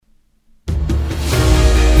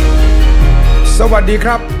สวัสดีค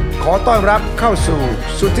รับขอต้อนรับเข้าสู่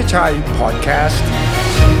Suthichai Podcast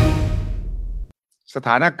สถ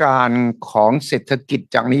านการณ์ของเศรษฐกิจ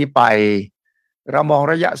จากนี้ไปเรามอง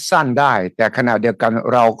ระยะสั้นได้แต่ขณะเดียวกัน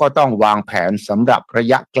เราก็ต้องวางแผนสำหรับระ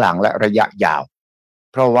ยะกลางและระยะยาว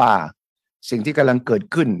เพราะว่าสิ่งที่กำลังเกิด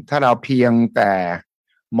ขึ้นถ้าเราเพียงแต่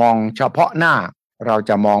มองเฉพาะหน้าเรา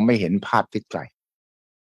จะมองไม่เห็นภาพที่ไกล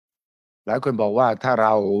หลายคนบอกว่าถ้าเร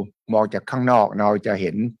ามองจากข้างนอกเราจะเ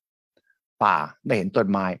ห็นป่าไม่เห็นต้น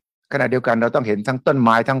ไม้ขณะเดียวกันเราต้องเห็นทั้งต้นไ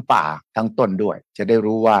ม้ทั้งป่าทั้งต้นด้วยจะได้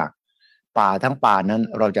รู้ว่าป่าทั้งป่านั้น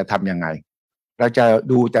เราจะทำยังไงเราจะ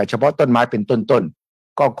ดูแต่เฉพาะต้นไม้เป็นต้น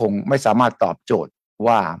ๆก็คงไม่สามารถตอบโจทย์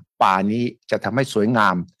ว่าป่านี้จะทำให้สวยงา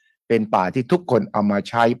มเป็นป่าที่ทุกคนเอามา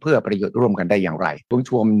ใช้เพื่อประโยชน์ร่วมกันได้อย่างไรผม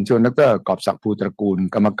ชวนดร.กอบศักดิ์ภูตระกูล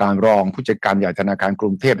กรรมการรองผู้จัดการใหญ่ธนาคารกรุ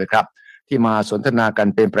งเทพนะครับที่มาสนทนากัน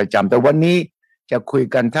เป็นประจำแต่วันนี้จะคุย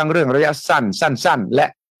กันทั้งเรื่องระยะสั้นและ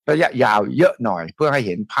ระยะยาวเยอะหน่อยเพื่อให้เ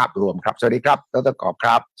ห็นภาพรวมครับสวัสดีครับดร.กอบค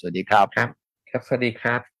รับสวัสดีครับครับสวัสดีค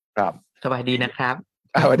รับครับสบายดีนะครับ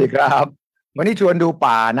สวัสดีครับวันนี้ชวนดู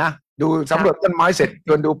ป่านะดูสำรวจต้นไม้เสร็จช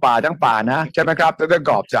วนดูป่าทั้งป่านะใช่ไหมครับดร.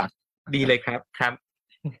กอบจากดีเลยครับ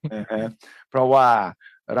เพราะว่า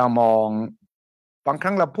เรามองบางค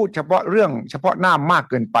รั้งเราพูดเฉพาะเรื่องเฉพาะหน้ามาก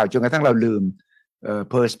เกินไปจนกระทั่งเราลืม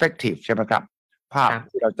perspective ใช่ไหมครับภาพ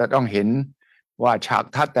ที่เราจะต้องเห็นว่าฉาก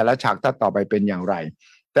ทัศน์แต่ละฉากทัศน์ต่อไปเป็นอย่างไร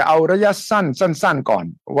แต่เอาระยะสั้นก่อน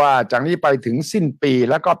ว่าจากนี้ไปถึงสิ้นปี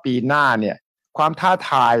แล้วก็ปีหน้าเนี่ยความท้า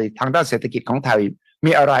ทายทางด้านเศรษฐกิจของไทย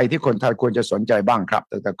มีอะไรที่คนไทยควรจะสนใจบ้างครับ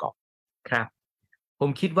ดร.กอบครับผม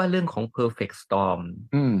คิดว่าเรื่องของ perfect storm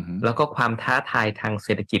แล้วก็ความท้าทายทางเศ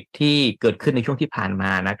รษฐกิจที่เกิดขึ้นในช่วงที่ผ่านม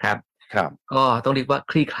านะครับก็ต้องเรียกว่า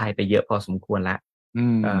คลี่คลายไปเยอะพอสมควรแล้ว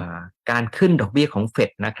การขึ้นดอกเบี้ยของเฟ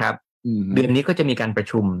ดนะครับเดือนนี้ก็จะมีการประ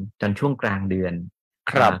ชุมจนช่วงกลางเดือน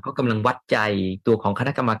ก็กำลังวัดใจตัวของคณ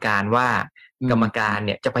ะกรรมการว่ากรรมการเ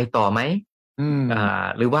นี่ยจะไปต่อไหม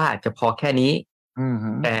หรือว่าจะพอแค่นี้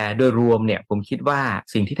แต่โดยรวมเนี่ยผมคิดว่า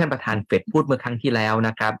สิ่งที่ท่านประธานเฟดพูดเมื่อครั้งที่แล้วน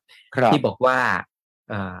ะครับที่บอกว่า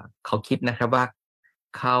เขาคิดนะครับว่า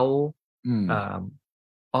เขา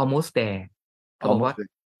almost there เขาบอกว่า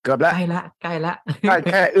เกือบแล้วใกล้ละใ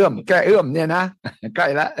แค่เอื้อมเนี่ยนะใกล้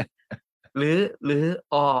ละหรือ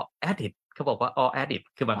all at it เขาบอกว่า all at it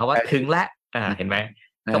คือหมายความว่าถึงแล้วเห็นไหม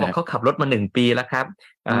เขาบอกเขาขับรถมา1 ปีแล้วครับ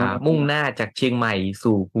มุ่งหน้าจากเชียงใหม่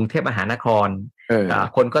สู่กรุงเทพมหานคร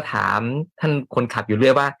คนก็ถามท่านคนขับอยู่เรื่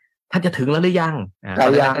อยว่าท่านจะถึงแล้วหรือยังตอ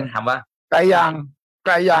นแรกท่านถามว่าใกล้ยัง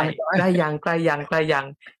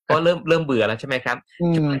ก็เริ่มเบื่อแล้วใช่ไหมครับ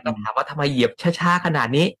ก็ถามว่าทำไมเหยียบช้าๆขนาด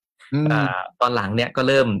นี้ตอนหลังเนี่ยก็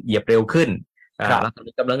เริ่มเหยียบเร็วขึ้นแล้ว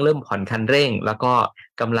กำลังเริ่มผ่อนคันเร่งแล้วก็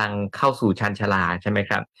กำลังเข้าสู่ชานชาลาใช่ไหม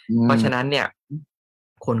ครับเพราะฉะนั้นเนี่ย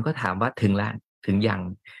คนก็ถามว่าถึงแล้วถึงยัง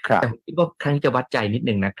แต่ผมคิดว่าครั้งจะวัดใจนิด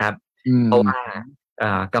นึงนะครับเพราะว่า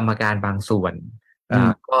กรรมการบางส่วน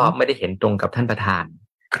ก็ไม่ได้เห็นตรงกับท่านประธาน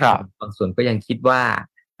บางส่วนก็ยังคิดว่า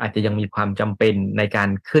อาจจะยังมีความจำเป็นในการ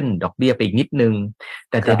ขึ้นดอกเบี้ยไปอีกนิดนึง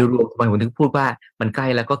แต่โดยรวมผมถึงพูดว่ามันใกล้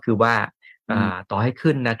แล้วก็คือว่าต่อให้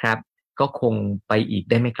ขึ้นนะครับก็คงไปอีก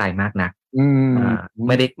ได้ไม่ไกลมากนัก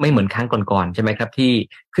ไม่เหมือนครั้งก่อนๆใช่ไหมครับที่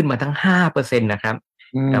ขึ้นมาทั้ง 5% นะครับ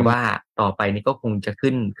แต่ว่าต่อไปนี้ก็คงจะ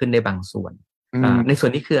ขึ้นได้บางส่วนในส่ว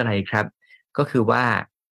นนี้คืออะไรครับก็คือว่า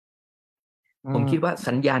ผมคิดว่า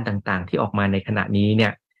สัญญาณต่างๆที่ออกมาในขณะนี้เนี่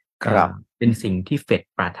ยเป็นสิ่งที่เฟด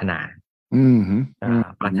ปรารถนา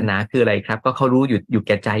ปรารถนาคืออะไรครับก็เขารู้อยู่แ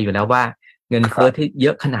ก่ใจอยู่แล้วว่าเงินเฟ้อที่เย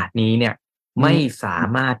อะขนาดนี้เนี่ยไม่สา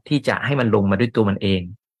มารถที่จะให้มันลงมาด้วยตัวมันเอง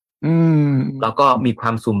แล้วก็มีคว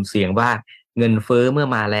ามสุ่มเสี่ยงว่าเงินเฟ้อเมื่อ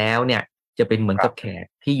มาแล้วเนี่ยจะเป็นเหมือนกับแขก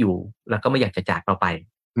ที่อยู่แล้วก็ไม่อยากจะจากเราไป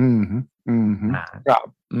ครับ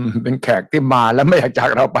เป็นแขกที่มาแล้วไม่อยากจาก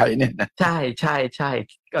เราไปเนี่ยใช่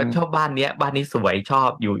ก็ชอบบ้านนี้สวยชอบ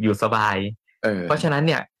อยู่สบายเพราะฉะนั้นเ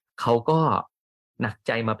นี่ยเขาก็หนักใ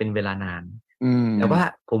จมาเป็นเวลานานแต่ว่า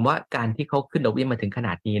ผมว่าการที่เขาขึ้นดอกเบี้ยมาถึงขน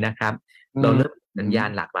าดนี้นะครับเราเริ่มสัญญาณ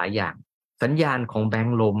หลากหลายอย่างสัญญาณของแบง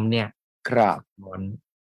ก์ล้มเนี่ย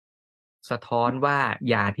สะท้อนว่า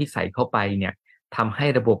ยาที่ใส่เข้าไปเนี่ยทำให้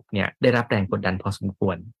ระบบเนี่ยได้รับแรงกดดันพอสมค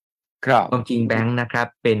วรความจริงแบงก์นะครับ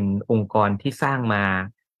เป็นองค์กรที่สร้างมา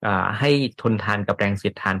ให้ทนทานกับแรงเสี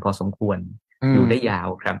ยดทานพอสมควรอยู่ได้ยาว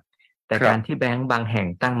ครับแต่การที่แบงก์บางแห่ง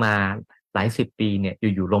ตั้งมาหลาย10 ปีเนี่ย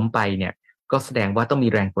อยู่ๆล้มไปเนี่ยก็แสดงว่าต้องมี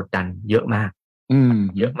แรงกดดันเยอะมาก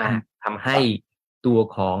ทำให้ตัว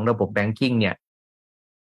ของระบบแบงกิ้งเนี่ย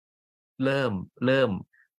เริ่ม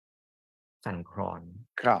สั่นคลอน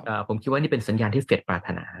ผมคิดว่านี่เป็นสัญญาณที่เฟดปรารถ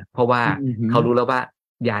นาเพราะว่าเขารู้แล้วว่า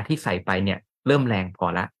ยาที่ใส่ไปเนี่ยเริ่มแรงพอ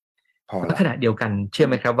ละและขณะเดียวกันเชื่อ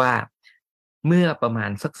ไหมครับว่าเมื่อประมาณ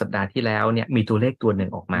สักสัปดาห์ที่แล้วเนี่ยมีตัวเลขตัวหนึ่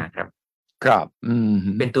งออกมาครับ ครับ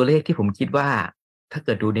เป็นตัวเลขที่ผมคิดว่าถ้าเ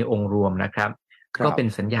กิดดูในองค์รวมนะครับก็เป็น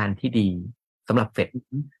สัญญาณที่ดีสำหรับเฟด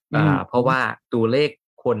เพราะว่าตัวเลข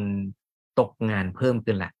คนตกงานเพิ่ม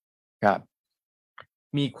ขึ้นแหละครับ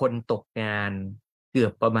มีคนตกงานเกือ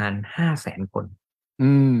บประมาณ500,000 คน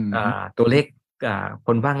ตัวเลขค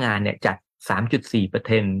นว่างงานเนี่ยจาก 3.4%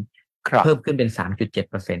 เพิ่มขึ้นเป็น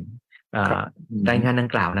 3.7%รายงานดัง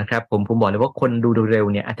กล่าวนะครับผมบอกเลยว่าคนดูเร็ว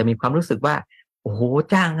เนี่ยอาจจะมีความรู้สึกว่าโอ้โห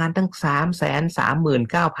จ้างงานตั้ง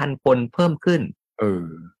 339,000 คนเพิ่มขึ้น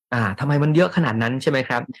ทำไมมันเยอะขนาดนั้นใช่ไหมค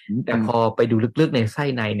รับแต่พอไปดูลึกๆในไส้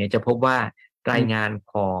ในเนี่ยจะพบว่ารายงาน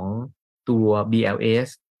ของตัว BLS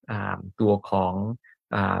ตัวของ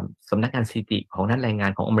สำนักงานสถิติของด้านแรงงา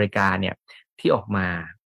นของอเมริกาเนี่ยที่ออกมา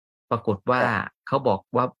ปรากฏว่าเขาบอก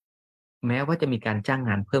ว่าแม้ว่าจะมีการจ้าง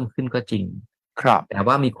งานเพิ่มขึ้นก็จริงแต่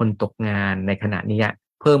ว่ามีคนตกงานในขณะนี้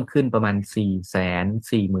เพิ่มขึ้นประมาณ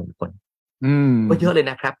 440,000 คนก็เยอะเลย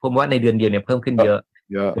นะครับผมว่าในเดือนเดียวเนี่ยเพิ่มขึ้นเยอะ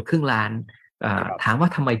ครึ่งล้านถามว่า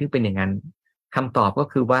ทำไมถึงเป็นอย่างนั้นคำตอบก็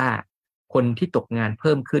คือว่าคนที่ตกงานเ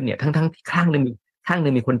พิ่มขึ้นเนี่ยทั้งที่ข้างหนึ่ง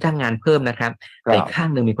มีคนจ้างงานเพิ่มนะครับแต่ข้าง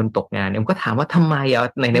หนึ่งมีคนตกงานผมก็ถามว่าทำไม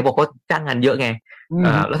ไหนบอกว่าจ้างงานเยอะไง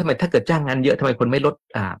แล้วทำไมถ้าเกิดจ้างงานเยอะทำไมคนไม่ลด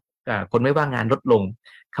คนไม่ว่างงานลดลง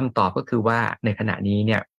คำตอบก็คือว่าในขณะนี้เ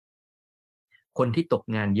นี่ยคนที่ตก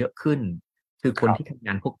งานเยอะขึ้นคือคนที่ทำง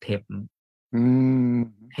านพวกเทม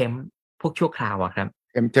พวกชั่วคราวครับ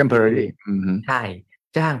temporary ใช่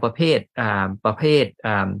จ้างประเภท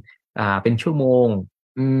เป็นชั่วโมง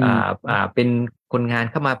เป็นคนงาน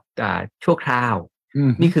เข้ามาชั่วคราว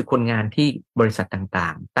นี่คือคนงานที่บริษัทต่า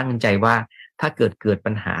งๆตั้งใจว่าถ้าเกิด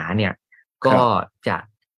ปัญหาเนี่ยก็จะ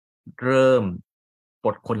เริ่มปล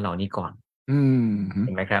ดคนเหล่านี้ก่อนเ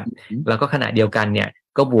ห็นไหมครับแล้วก็ขณะเดียวกันเนี่ย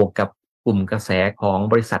ก็บวกกับกลุ่มกระแสของ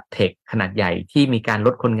บริษัทเทคขนาดใหญ่ที่มีการล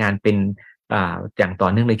ดคนงานเป็นอย่างต่อ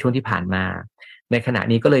เนื่องในช่วงที่ผ่านมาในขณะ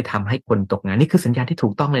นี้ก็เลยทำให้คนตกงานนี่คือสัญญาณที่ถู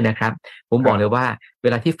กต้องเลยนะครับผมบอกเลยว่าเว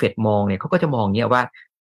ลาที่เฟดมองเนี่ยเขาก็จะมองเนี่ยว่า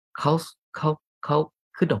เขา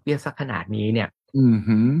ขึ้นดอกเบี้ยสักขนาดนี้เนี่ย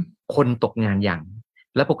คนตกงานอย่าง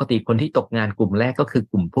และปกติคนที่ตกงานกลุ่มแรกก็คือ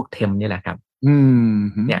กลุ่มพวกเทมนี่แหละครับ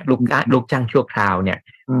เนี่ยลูกจ้างชั่วคราวเนี่ย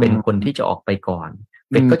เป็นคนที่จะออกไปก่อน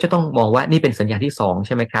เฟดก็จะต้องมองว่านี่เป็นสัญญาณที่2ใ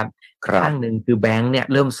ช่ไหมครับข้างหนึ่งคือแบงค์เนี่ย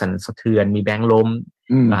เริ่มสั่นสะเทือนมีแบงค์ล้ม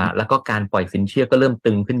แล้วก็การปล่อยสินเชื่อก็เริ่ม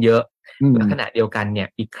ตึงขึ้นเยอะและขณะเดียวกันเนี่ย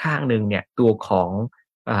อีกข้างหนึ่งเนี่ยตัวของ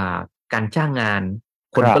การจ้างงาน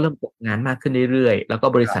คนก็เริ่มตกงานมากขึ้นเรื่อยๆแล้วก็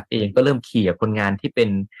บริษัทเองก็เริ่มเขี่ยคนงานที่เป็น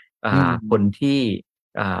คนที่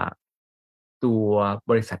ตัว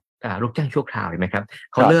บริษัทลูกจ้างชั่วคราวเห็นไหมครับ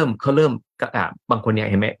เขาเริ่มบางคนเนี่ย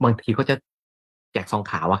เห็นไหมบางทีเขาจะแจกซอง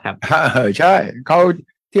ขาวอะครับใช่เขา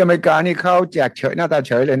ที่อเมริกานี่เขาแจกเฉยหน้าตาเ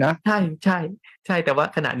ฉยเลยนะใช่แต่ว่า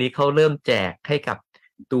ขณะนี้เขาเริ่มแจกให้กับ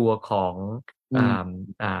ตัวของ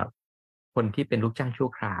คนที่เป็นลูกจ้างชั่ว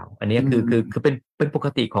คราวอันนี้คือเป็นปก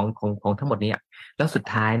ติของทั้งหมดนี้แล้วสุด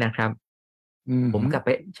ท้ายนะครับผมกลับไป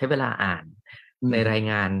ใช้เวลาอ่านในราย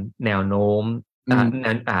งานแนวโน้ม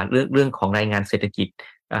เรื่องของรายงานเศรษฐกิจ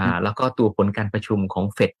แล้วก็ตัวผลการประชุมของ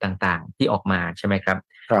เฟดต่างๆที่ออกมาใช่ไหมครับ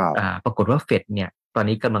ปรากฏว่าเฟดเนี่ยตอน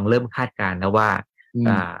นี้กำลังเริ่มคาดการณ์แล้วว่า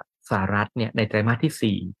สหรัฐเนี่ยในไตรมาส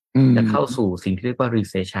ที่4จะเข้าสู่สิ่งที่เรียกว่า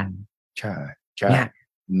recession ใช่เนี่ย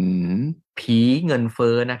ผีเงินเ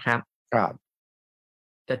ฟ้อนะครับ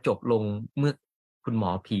จะจบลงเมื่อคุณหม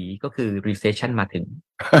อผีก็คือ recession มาถึง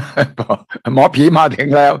หมอผีมาถึง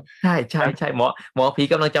แล้วใช่หมอผี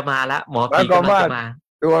กำลังจะมาแล้วหมอผีกำลังจะมา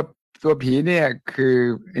ตัวผีเนี่ยคือ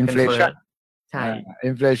inflation ใช่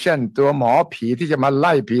inflation ตัวหมอผีที่จะมาไ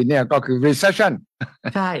ล่ผีเนี่ยก็คือ recession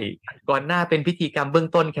ใช่ก่อนหน้าเป็นพิธีกรรมเบื้อง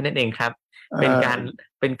ต้นแค่นั้นเองครับเป็น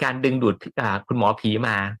การดึงดูดคุณหมอผีม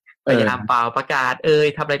าพยายามเป่าประกาศ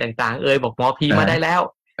ทำอะไรต่างๆบอกหมอผีมาได้แล้ว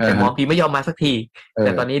แต่หมอผีไม่ยอมมาสักทีแ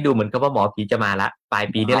ต่ตอนนี้ดูเหมือนกับว่าหมอผีจะมาละปลาย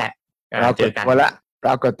ปีนี่แหละเจอกันป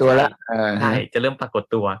รากฏตัวละใช่จะเริ่มปรากฏ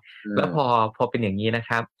ตัวแล้วพอเป็นอย่างนี้นะค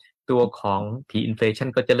รับตัวของผีอินเฟลชัน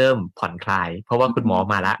ก็จะเริ่มผ่อนคลายเพราะว่าคุณหมอ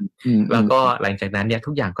มาละแล้วก็หลังจากนั้นเนี่ยทุ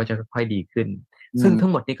กอย่างก็จะค่อยๆดีขึ้นซึ่งทั้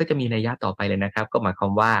งหมดนี้ก็จะมีนัยยะต่อไปเลยนะครับก็หมายควา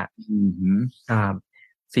มว่า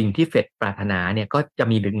สิ่งที่เฟดปรารถนาเนี่ยก็จะ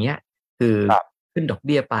มีอย่างเงี้ยคือขึ้นดอกเ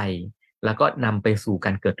บี้ยไปแล้วก็นำไปสู่ก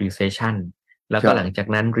ารเกิด recession แล้วก็หลังจาก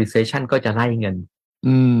นั้น recession ก็จะไล่เงิน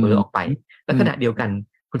มือออกไปและขณะเดียวกัน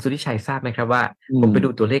คุณสุทธิชัยทราบไหมครับว่าผมไปดู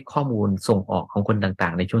ตัวเลขข้อมูลส่งออกของคนต่า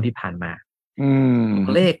งๆในช่วงที่ผ่านมา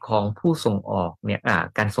ตัวเลขของผู้ส่งออกเนี่ย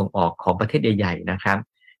การส่งออกของประเทศใหญ่ๆนะครับ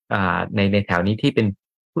ในแถวนี้ที่เป็น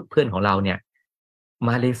เพื่อนของเราเนี่ย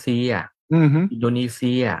มาเลเซียอินโดนีเ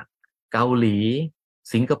ซียเกาหลี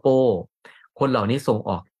สิงคโปร์คนเหล่านี้ส่งอ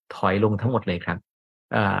อกถอยลงทั้งหมดเลยครับ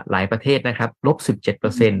หลายประเทศนะครับ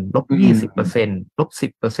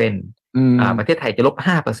-17%-20%-10% ประเทศไทยจะลบ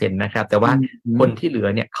 5% นะครับแต่ว่าคนที่เหลือ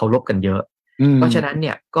เนี่ยเขาลบกันเยอะเพราะฉะนั้นเ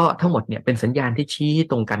นี่ยก็ทั้งหมดเนี่ยเป็นสัญญาณที่ชี้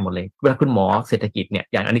ตรงกันหมดเลยเวลาคุณหมอเศรษฐกิจเนี่ย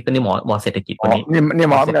อย่างอันนี้ก็นี่หมอเศรษฐกิจคนนี้นี่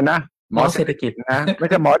หมอเหมือนกันนะหมอเศรษฐกิจนะไม่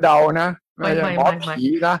ใช่หมอเดานะไม่ใช่หมอผี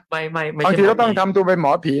นะบางทีเราต้องทำตัวเป็นหม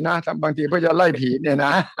อผีนะบางทีเพื่อจะไล่ผีเนี่ยน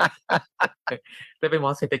ะเป็นหมอ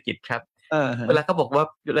เศรษฐกิจครับเวลาเขาบอกว่า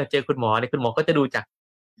เวลาเจอคุณหมอเนี่ยคุณหมอก็จะดูจาก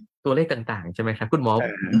ตัวเลขต่างๆใช่ไหมครับคุณห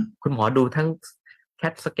มอดูทั้งแค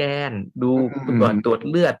ทสแกนดูก่อนตรวจ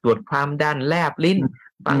เลือดตรวจความดันแลบลิ้น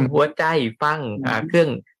ฟังหัวใจฟังเครื่อง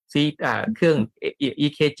เครื่อง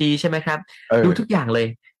EKG ใช่ไหมครับดูทุกอย่างเลย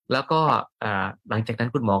แล้วก็หลังจากนั้น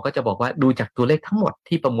คุณหมอก็จะบอกว่าดูจากตัวเลขทั้งหมด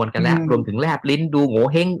ที่ประมวลกันแล้วรวมถึงแลบลิ้นดูโง่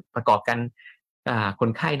เฮงประกอบกันคน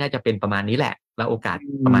ไข้น่าจะเป็นประมาณนี้แหละแล้วโอกาส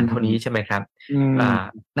ประมาณเท่านี้ใช่ไหมครับ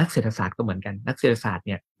นักเศรษฐศาสตร์ก็เหมือนกันนักเศรษฐศาสตร์เ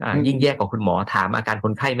นี่ยยิ่งแย่กว่าคุณหมอถามอาการค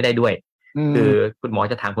นไข้ไม่ได้ด้วยคือคุณหมอ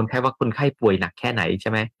จะถามคนไข้ว่าคนไข้ป่วยหนักแค่ไหนใช่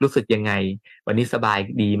ไหมรู้สึกยังไงวันนี้สบาย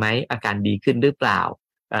ดีไหมอาการดีขึ้นหรือเปล่า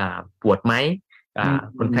ปวดไหม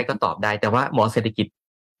คนไข้ก็ตอบได้แต่ว่าหมอเศรษฐกิจ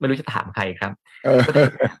ไม่รู้จะถามใครครับ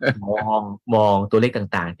มองตัวเลข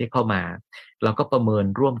ต่างๆที่เข้ามาแล้วก็ประเมิน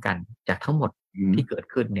ร่วมกันจากทั้งหมดที่เกิด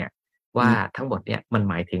ขึ้นเนี่ยว่าทั้งหมดเนี่ยมัน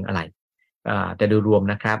หมายถึงอะไรแต่โดยรวม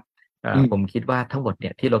นะครับผมคิดว่าทั้งหมดเนี่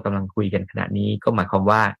ยที่เรากำลังคุยกันขณะนี้ก็หมายความ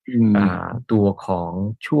ว่าตัวของ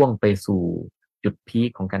ช่วงไปสู่จุดพีค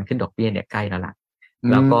ของการขึ้นดอกเบี้ยเนี่ยใกล้แล้วล่ะ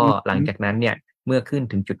แล้วก็หลังจากนั้นเนี่ยเมื่อขึ้น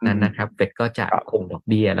ถึงจุดนั้นนะครับเฟดก็จะคงดอก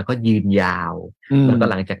เบี้ยแล้วก็ยืนยาวแล้วก็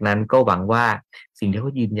หลังจากนั้นก็หวังว่าสิ่งที่เข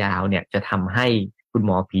ายืนยาวเนี่ยจะทำให้คุณหม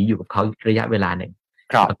อผีอยู่กับเขาระยะเวลาหนึ่ง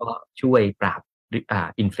แล้วก็ช่วยปราบ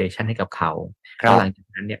อินเฟลชันให้กับเขาแล้วหลังจาก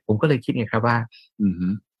นั้นเนี่ยผมก็เลยคิดไงครับว่า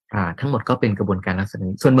ทั้งหมดก็เป็นกระบวนการลักษณะ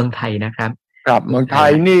นี้ส่วนเมืองไทยนะครับครับเมืองไท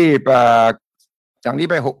ยนี่จากนี้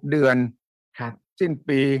ไป6 เดือนครับสิ้น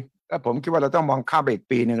ปีแล้วผมคิดว่าเราต้องมองข้ามไปอีก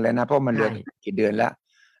ปีนึงเลยนะเพราะมันเหลือกี่เดือนแล้ว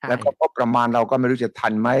แล้วก็ประมาณเราก็ไม่รู้จะทั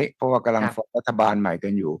นไหมเพราะว่ากำลังฟอร์มรัฐบาลใหม่กั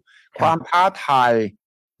นอยู่ความท้าทาย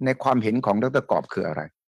ในความเห็นของดร.กอบคืออะไร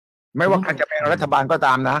ไม่ว่าใครจะเป็นรัฐบาลก็ต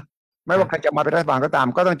ามนะไม่ว่าใครจะมาเป็นรัฐบาลก็ตาม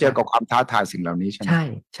ก็ต้องเจอกับความท้าทายสิ่งเหล่านี้ใช่ไหม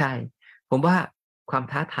ใช่ผมว่าความ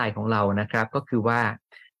ท้าทายของเรานะครับก็คือว่า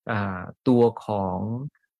ตัวของ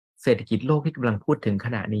เศรษฐกิจโลกที่กำลังพูดถึงข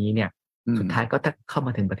ณะนี้เนี่ยสุดท้ายก็จะเข้าม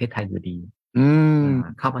าถึงประเทศไทยอยู่ดี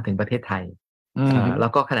เข้ามาถึงประเทศไทยแล้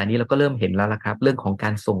วก็ขณะนี้เราก็เริ่มเห็นแล้วละครับเรื่องของกา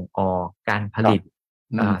รส่งออกการผลิต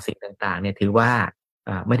สิ่งต่างๆเนี่ยถือว่า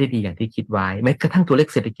ไม่ได้ดีอย่างที่คิดไว้แม้กระทั่งตัวเลข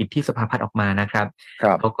เศรษฐกิจที่สภาพัฒน์ออกมานะครับ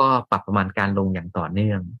เขาก็ปรับประมาณการลงอย่างต่อเ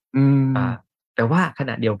นื่องแต่ว่าข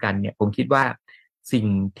ณะเดียวกันเนี่ยผมคิดว่าสิ่ง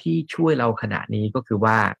ที่ช่วยเราขณะนี้ก็คือ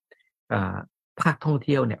ว่าภาคท่องเ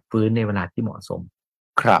ที่ยวเนี่ยฟื้นในเวลาที่เหมาะสม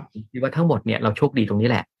ครับคิดว่าทั้งหมดเนี่ยเราโชคดีตรงนี้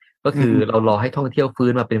แหละก็คือเรารอให้ท่องเที่ยวฟื้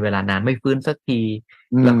นมาเป็นเวลานานไม่ฟื้นสักที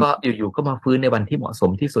แล้วก็อยู่ๆก็มาฟื้นในวันที่เหมาะส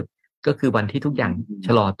มที่สุดก็คือวันที่ทุกอย่างช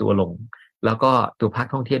ะลอตัวลงแล้วก็ตัวภาค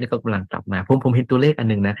ท่องเที่ยวนี่ก็กำลังกลับมาผมเห็นตัวเลขอัน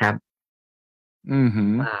นึงนะครับ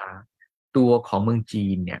ตัวของเมืองจี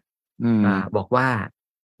นเนี่ยบอกว่า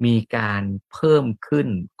มีการเพิ่มขึ้น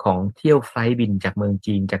ของเที่ยวไฟล์บินจากเมือง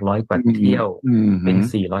จีนจาก100 กว่าเที่ยวเป็น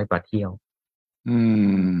400 กว่าเที่ยว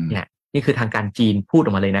เนี่ยนี่คือทางการจีนพูดอ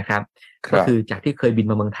อกมาเลยนะครับก็คือจากที่เคยบิน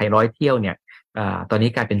มาเมืองไทย100 เที่ยวเนี่ยตอนนี้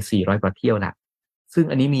กลายเป็น400 กว่าเที่ยวละซึ่ง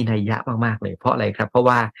อันนี้มีนัยยะมากๆเลยเพราะอะไรครับเพราะ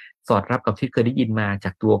ว่าสอดรับกับที่เคยได้ยินมาจ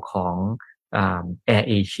ากตัวของแอร์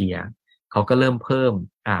เอเชียเขาก็เริ่มเพิ่ม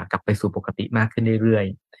กลับไปสู่ปกติมากขึ้นเรื่อย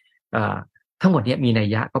ๆทั้งหมดนี้มีนัย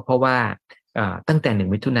ยะก็เพราะว่าตั้งแต่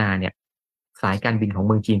1 มิถุนายนเนี่ยสายการบินของเ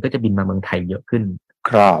มืองจีนก็จะบินมาเมืองไทยเยอะขึ้น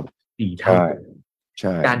ครับ4 เท่า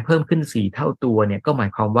การเพิ่มขึ้น4 เท่าตัวเนี่ยก็หมา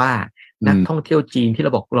ยความว่านักท่องเที่ยวจีนที่เร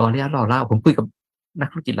าบอกรอเล่าผมคุยกับนัก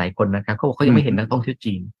ธุรกิจหลายคนนะครับเขาบอกเขายังไม่เห็นนักท่องเที่ยว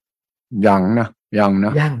จีนยัง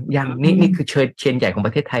นี่คือเชนใหญ่ของป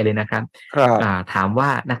ระเทศไทยเลยนะครับถามว่า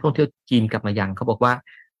นักท่องเที่ยวจีนกลับมายังเขาบอกว่า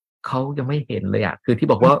เขายังไม่เห็นเลยอ่ะคือที่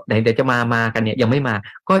บอกว่าเดี๋ยวจะมากันเนี่ยยังไม่มา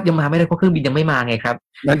ก็ยังมาไม่ได้เพราะเครื่องบินยังไม่มาไงครับ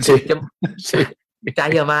นั่นสิใจ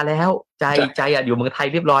มาแล้วใจอยู่เมืองไทย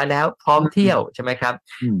เรียบร้อยแล้วพร้อมเที่ยวใช่ไหมครับ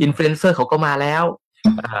อินฟลูเอนเซอร์เขาก็มาแล้ว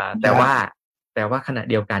แต่ว่าขณะ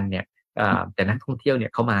เดียวกันเนี่ยแต่นักท่องเที่ยวเนี่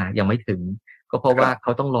ยเขามายังไม่ถึงก็เพราะว่าเข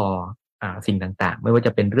าต้องรอสิ่งต่างๆไม่ว่าจ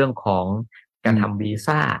ะเป็นเรื่องของการทำวี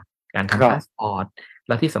ซ่าการทำพาสปอร์ตแ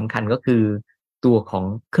ล้วที่สำคัญก็คือตัวของ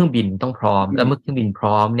เครื่องบินต้องพร้อมแล้วเมื่อเครื่องบินพ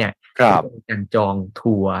ร้อมเนี่ยการจอง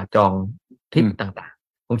ทัวร์จองทริปต่าง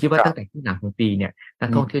ๆผมคิดว่าตั้งแต่ที่หลังของปีเนี่ยนัก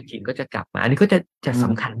ท่องเที่ยวจีนก็จะกลับมาอันนี้ก็จะส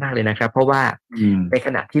ำคัญมากเลยนะครับเพราะว่าในข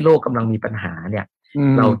ณะที่โลกกำลังมีปัญหาเนี่ย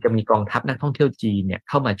เราจะมีกองทัพนักท่องเที่ยวจีนเนี่ย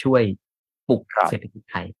เข้ามาช่วยปลุกเศรษฐกิจ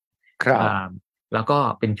ไทยแล้วก็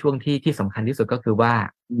เป็นช่วงที่สำคัญที่สุดก็คือว่า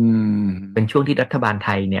เป็นช่วงที่รัฐบาลไท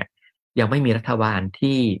ยเนี่ยยังไม่มีรัฐบาล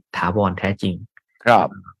ที่ถาวรแท้จริง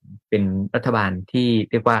เป็นรัฐบาลที่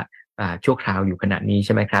เรียกว่า ชั่วคราวอยู่ขณะนี้ใ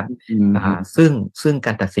ช่ไหมครับซึ่งก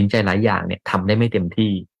ารตัดสินใจหลายอย่างเนี่ยทำได้ไม่เต็ม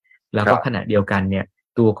ที่แล้วก็ขณะเดียวกันเนี่ย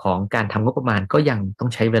ตัวของการทำงบประมาณก็ยังต้อง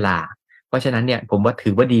ใช้เวลาเพราะฉะนั้นเนี่ยผมว่าถื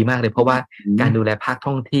อว่าดีมากเลยเพราะว่าการดูแลภาค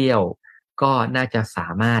ท่องเที่ยวก็น่าจะสา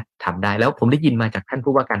มารถทำได้แล้วผมได้ยินมาจากท่าน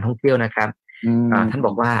ผู้ว่าการท่องเที่ยวนะครับท่านบ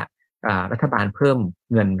อกว่ารัฐบาลเพิ่ม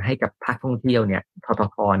เงินให้กับภาคท่องเที่ยวเนี่ยทท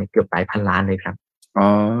ทเนี่ยเกือบหลายพันล้านเลยครับ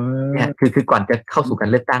เนี่ยคือก่อนจะเข้าสู่การ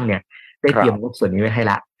เลือกตั้งเนี่ยได้เตรียมงบส่วนนี้ไว้ให้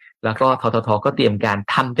ละแล้วก็ทททก็เตรียมการ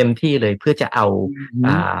ทำเต็มที่เลยเพื่อจะเอา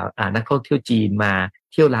นักท่องเที่ยวจีนมา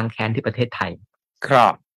เที่ยวล้างแค้นที่ประเทศไทยครั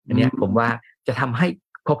บอันนี้ผมว่าจะทำให้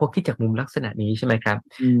พอคิดจากมุมลักษณะนี้ใช่ไหมครับ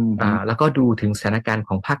แล้วก็ดูถึงสถานการณ์ข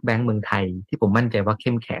องภาคแบงก์เมืองไทยที่ผมมั่นใจว่าเ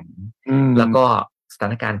ข้มแข็งแล้วก็สถา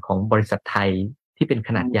นการณ์ของบริษัทไทยที่เป็นข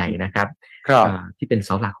นาดใหญ่นะครับที่เป็นเส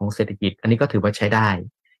าหลักของเศรษฐกิจอันนี้ก็ถือว่าใช้ได้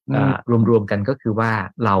รวมๆกันก็คือว่า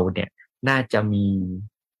เราเนี่ยน่าจะมี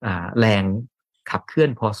แรงขับเคลื่อ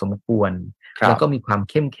นพอสมควรแล้วก็มีความ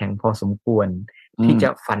เข้มแข็งพอสมควรที่จะ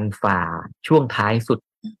ฟันฝ่าช่วงท้ายสุด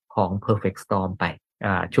ของ perfect storm ไป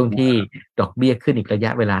ช่วงที่ดอกเบี้ยขึ้นอีกระย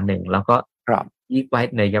ะเวลาหนึ่งแล้วก็ยีกไว้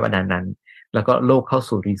ในระยะเวลานั้นแล้วก็โลกเข้า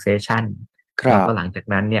สู่ recession แล้วก็หลังจาก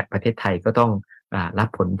นั้นเนี่ยประเทศไทยก็ต้องรับ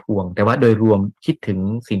ผลพวงแต่ว่าโดยรวมคิดถึง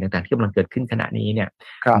สิ่งต่างๆที่กำลังเกิดขึ้นขณะนี้เนี่ย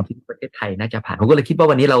ผมคิดว่าประเทศไทยน่าจะผ่านผมก็เลยคิดว่า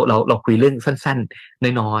วันนี้เราคุยเรื่องสั้น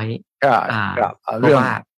ๆน้อยๆเพราะว่า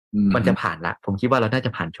มันจะผ่านละผมคิดว่าเราน่าจ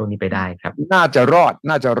ะผ่านช่วงนี้ไปได้ครับน่าจะรอ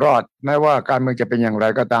ดแม้ว่าการเมืองจะเป็นอย่างไร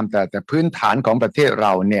ก็ตามแต่พื้นฐานของประเทศเร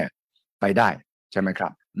าเนี่ยไปได้ใช่ไหมครั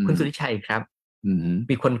บคุณสุทธิชัยครับ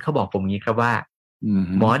มีคนเขาบอกผมงี้ครับว่า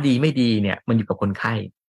หมอดีไม่ดีเนี่ยมันอยู่กับคนไข้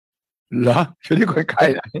เหรออยู่ที่คนไข้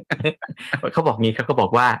เขาบอกงี้ครับเขาบอ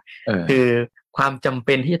กว่าคือความจำเ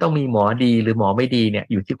ป็นที่จะต้องมีหมอดีหรือหมอไม่ดีเนี่ย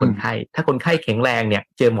อยู่ที่คนไข้ถ้าคนไข้แข็งแรงเนี่ย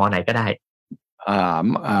เจอหมอไหนก็ได้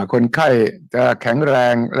คนไข้จะแข็งแร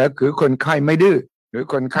งแล้วคือคนไข้ไม่ดื้อหรือ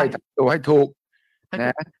คนไข้ทำตัวให้ถูกน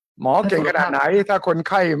ะหมอเก่งขนาดไหนถ้าคนไ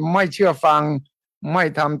ข้ไม่เชื่อฟังไม่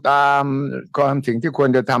ทำตามความสิ่งที่ควร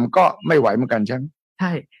จะทำก็ไม่ไหวเหมือนกันใช่ไหมใ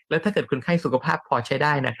ช่แล้วถ้าเกิดคนไข้สุขภาพพอใช้ไ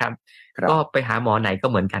ด้นะครับก็ไปหาหมอไหนก็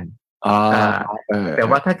เหมือนกันแต่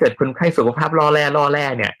ว่าถ้าเกิดคนไข้สุขภาพล่อแร่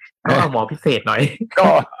เนี่ยก็เอาหมอพิเศษหน่อยก็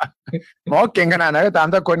หมอเก่งขนาดไหนก็ตาม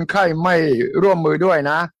ถ้าคนไข้ไม่ร่วมมือด้วย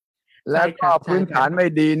นะแล้วก็พื้นฐานไม่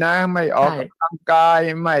ดีนะไม่ออกกำลังกาย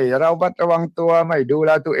ไม่ระวังตัวไม่ดูแล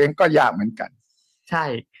ตัวเองก็ยากเหมือนกันใช่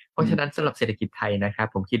เพราะฉะนั้นสำหรับเศรษฐกิจไทยนะครับ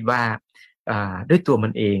ผมคิดว่าด้วยตัวมั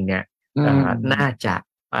นเองเนี่ยน่าจะ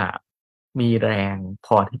มีแรงพ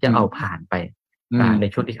อที่จะเอาผ่านไปใน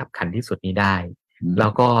ช่วงที่ขับขันที่สุดนี้ได้แล้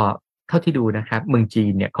วก็เท่าที่ดูนะครับเมืองจี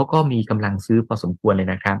นเนี่ยเขาก็มีกำลังซื้อพอสมควรเลย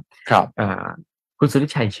นะครับคุณสุทธิ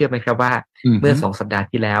ชัยเชื่อไหมครับว่าเมื่อ2 สัปดาห์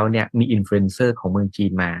ที่แล้วเนี่ยมีอินฟลูเอนเซอร์ของเมืองจี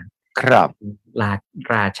นมาครับ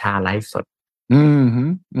ราชาไลฟ์สด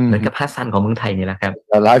เหมือนกับพระซันของเมืองไทยนี่แหละครับ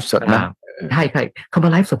ไลฟ์สดนะใช่เขามา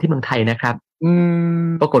ไลฟ์สดที่เมืองไทยนะครับ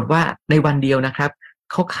ปรากฏว่าในวันเดียวนะครับ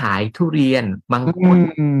เขาขายทุเรียนมังคุด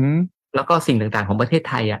แล้วก็สิ่งต่างๆของประเทศ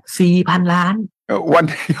ไทย4,000 ล้านวัน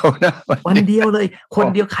เดียวนะวันเดียวเลยคน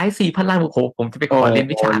เดียวขาย 4,000 ล้านโอ้โหผมจะไปขอเรียน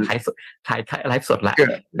วิชาขายไลฟ์สดละ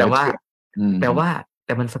แ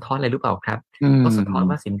ต่มันสะท้อนอะไรรู้เปล่าครับก็สะท้อน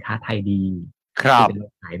ว่าสินค้าไทยดีเป็น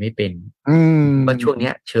ขายไม่เป็นว่าช่วง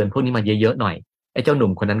นี้เชิญพวกนี้มาเยอะๆหน่อยไอ้เจ้าหนุ่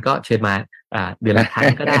มคนนั้นก็เชิญมาเดือนละครั้ง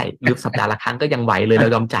ก็ได้หรือสัปดาห์ละครั้งก็ยังไหวเลยเรา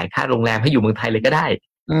ยอมจ่ายค่าโรงแรมให้อยู่เมืองไทยเลยก็ได้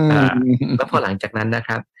แล้วพอหลังจากนั้นนะค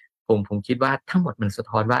รับผมคิดว่าทั้งหมดมันสะ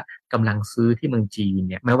ท้อนว่ากำลังซื้อที่เมืองจีน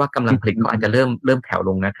เนี่ยแม้ว่ากำลังผลิตก็อาจจะเริ่มแผ่วล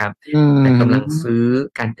งนะครับแต่กำลังซื้อ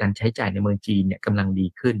การใช้จ่ายในเมืองจีนเนี่ยกำลังดี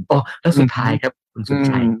ขึ้นแล้วสุดท้ายครับคุณสุทธิ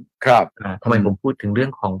ชัยครับทำไมผมพูดถึงเรื่อ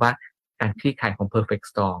งของว่าการคลี่คลายของ perfect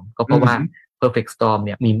storm ก็เพราะว่า perfect storm เ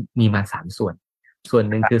นี่ยมีมา3 ส่วน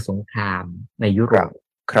หนึ่งคือสงครามในยุโรป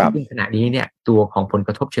ซึ่งขณะนี้เนี่ยตัวของผลก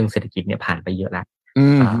ระทบเชิงเศรษฐกิจเนี่ยผ่านไปเยอะแล้ว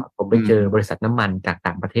ผมไปเจอบริษัทน้ำมันจากต่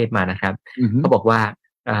างประเทศมานะครับเขาบอกว่า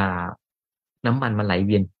น้ำมันมันไหลเ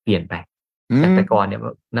วียนเปลี่ยนไปจากแต่ก่อนเนี่ย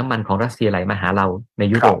น้ำมันของรัสเซียไหลมาหาเราใน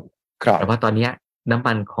ยุโรปแต่ว่าตอนนี้น้ำ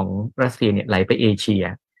มันของรัสเซียเนี่ยไหลไปเอเชีย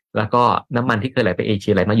แล้วก็น้ำมันที่เคยไหลไปเอเชี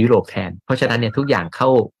ยไหลมายุโรปแทนเพราะฉะนั้นเนี่ยทุกอย่างเข้า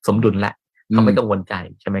สมดุลแล้วเขาไม่กังวลใจ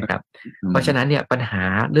ใช่ไหมครับเพราะฉะนั้นเนี่ยปัญหา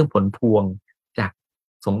เรื่องผลพวงจาก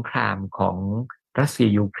สงครามของรัสเซีย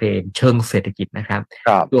ยูเครนเชิงเศรษฐกิจนะครับ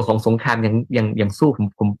ตัวของสงครามยังสู้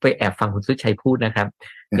ผมไปแอบฟังคุณสุทธิชัยพูดนะครับ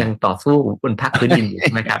ยังต่อสู้บนภาคพื้นดินอยู่ใ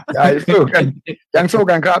ช่ไหมครับยังสู้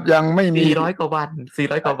กันครับยังไม่มี400 กว่าวัน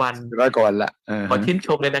ละขอชื่นช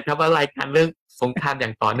มเลยนะครับว่ารายการเรื่องสงครามอย่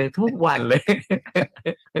างต่อเนื่องทุกวันเลย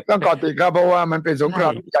ต้องกอดติดครับเพราะว่ามันเป็นสงครา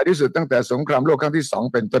มใหญ่ที่สุดตั้งแต่สงครามโลกครั้งที่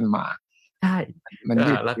2เป็นต้นมาใช่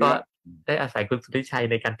แล้วก็ได้อาศัยคุณสุทธิชัย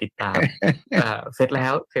ในการติดตามเสร็จแ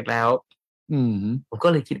ล้วผมก็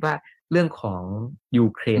เลยคิดว่า เรื่องของยู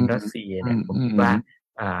เครนรัสเซียเนี่ยผมคิดว่า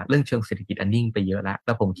เรื่องเชิงเศรษฐกิจอันนิ่งไปเยอะแ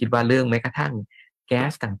ล้วผมคิดว่าเรื่องแม้กระทั่งแก๊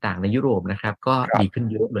สต่างๆในยุโรปนะครับก็ดีขึ้น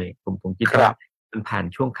เยอะเลยผมคิดว่ามันผ่าน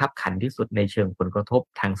ช่วงคับขันที่สุดในเชิงผลกระทบ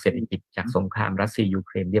ทางเศรษฐกิจจากสงครามรัสเซียยูเ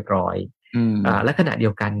ครนเรียบร้อยและขณะเดี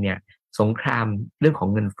ยวกันเนี่ยสงครามเรื่องของ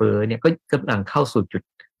เงินเฟ้อเนี่ยก็กำลังเข้าสู่จุด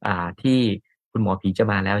ที่คุณหมอผีจะ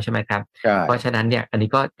มาแล้วใช่ไหมครับเพราะฉะนั้นเนี่ยอันนี้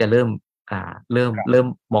ก็จะเริ่ม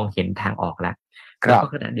มองเห็นทางออกแล้วแล้วก็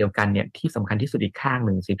ขณะเดียวกันเนี่ยที่สำคัญที่สุดอีกข้างห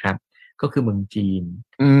นึ่งสิครับก็คือเมืองจีน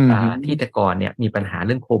ที่แต่ก่อนเนี่ยมีปัญหาเ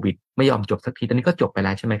รื่องโควิดไม่ยอมจบสักทีตอนนี้ก็จบไปแ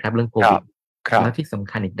ล้วใช่ไหมครับเรื่องโควิดแล้วที่สำ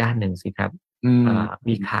คัญอีกด้านหนึ่งสิครับ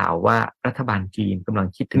มีข่าวว่ารัฐบาลจีนกำลัง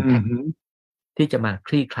คิดถึงแผนที่จะมาค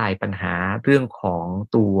ลี่คลายปัญหาเรื่องของ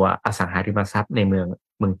ตัวอสังหาริมทรัพย์ในเ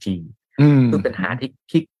มืองจีนซึ่งเป็นปัญหา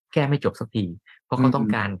ที่แก้ไม่จบสักทีเพราะเขาต้อง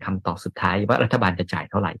การคำตอบสุดท้ายว่ารัฐบาลจะจ่าย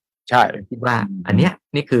เท่าไหร่ใช่คิดว่าอันเนี้ย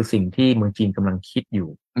นี่คือสิ่งที่เมืองจีนกำลังคิดอยู่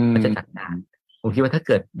ว่าจะจัดการผมคิดว่าถ้าเ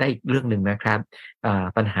กิดได้เรื่องหนึ่งนะครับ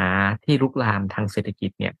ปัญหาที่ลุกลามทางเศรษฐกิ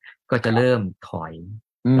จเนี่ยก็จะเริ่มถอย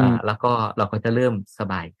แล้วก็เราก็จะเริ่มส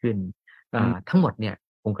บายขึ้นทั้งหมดเนี่ย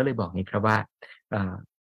ผมก็เลยบอกนี้ครับว่า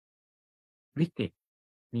วิกฤต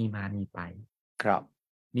มีมามีไปครับ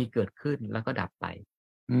มีเกิดขึ้นแล้วก็ดับไป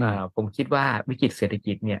ผมคิดว่าวิกฤตเศรษฐ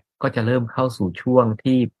กิจเนี่ยก็จะเริ่มเข้าสู่ช่วง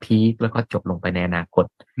ที่พีคแล้วก็จบลงไปในอนาคต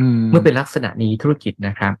เมื่อเป็นลักษณะนี้ธุรกิจน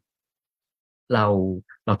ะครับเร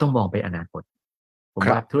าต้องมองไปอนาคตผม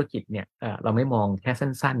ว่าธุรกิจเนี่ยเราไม่มองแค่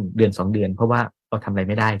สั้นๆเดือน2 เดือนเพราะว่าเราทำอะไร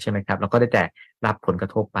ไม่ได้ใช่ไหมครับเราก็ได้แต่รับผลกร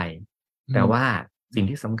ะทบไปแต่ว่าสิ่ง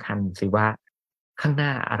ที่สำคัญสิว่าข้างหน้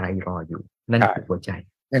าอะไรรออยู่นั่นคือหัวใจ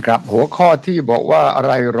นะครับหัวข้อที่บอกว่าอะไ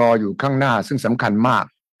รรออยู่ข้างหน้าซึ่งสำคัญมาก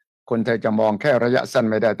คนไทยจะมองแค่ระยะสั้น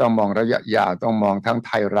ไม่ได้ต้องมองระยะยาวต้องมองทั้งไ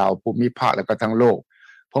ทยเราภูมิภาคแล้วก็ทั้งโลก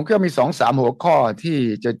ผมก็มี2-3หัวข้อที่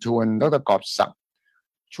จะชวนดร.กอบศักดิ์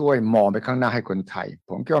ช่วยมองไปข้างหน้าให้คนไทย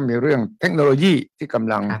ผมคิดว่ามีเรื่องเทคโนโลยีที่ก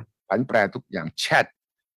ำลังผันแปรทุกอย่าง Chat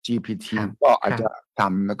GPT ก็อาจจะท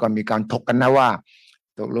ำแล้วก็มีการถกกันนะว่า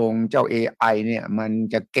ตกลงเจ้า AI เนี่ยมัน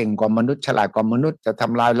จะเก่งกว่ามนุษย์ฉลาดกว่ามนุษย์จะท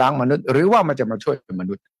ำลายล้างมนุษย์หรือว่ามันจะมาช่วยม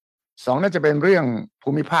นุษย์2น่าจะเป็นเรื่องภู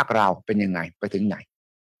มิภาคเราเป็นยังไงไปถึงไหน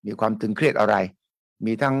มีความตึงเครียดอะไร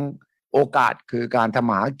มีทั้งโอกาสคือการทำ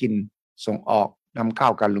มาหากินส่งออกนำเข้า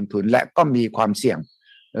การลงทุนและก็มีความเสี่ยง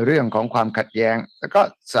เรื่องของความขัดแย้งแล้วก็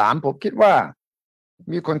3ผมคิดว่า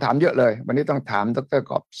มีคนถามเยอะเลยวันนี้ต้องถามดร.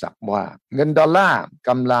กอบศักดิ์ว่าเงินดอลลาร์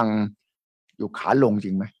กำลังอยู่ขาลงจ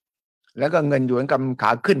ริงไหมแล้วก็เงินหยวนกำลังข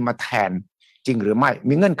าขึ้นมาแทนจริงหรือไม่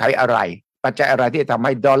มีเงื่อนไขอะไรปัจจัยอะไรที่ทำใ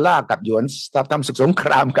ห้ดอลลาร์กับหยวนทำศึกสงค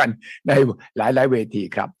รามกันในหลายๆเวที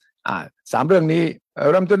ครับ3เรื่องนี้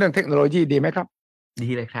เริ่มต้นเรื่องเทคโนโลยีดีไหมครับดี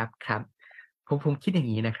เลยครับผมคิดอย่า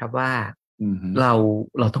งนี้นะครับว่าเร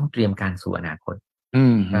าต้องเตรียมการสู่อนาคต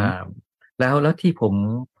แล้วที่ผ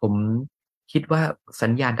มคิดว่าสั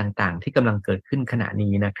ญญาณต่างๆที่กำลังเกิดขึ้นขณะ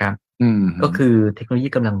นี้นะครับก็คือเทคโนโลยี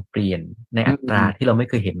กำลังเปลี่ยนในอัตราที่เราไม่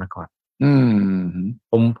เคยเห็นมาก่อน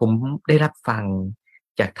ผมได้รับฟัง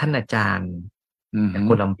จากท่านอาจารย์จากโค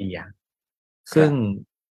ลัมเบียซึ่ง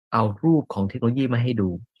เอารูปของเทคโนโลยีมาให้ดู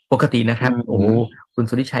ปกตินะครับโอ้คุณ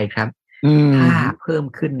สุริชัยครับถ้าเพิ่ม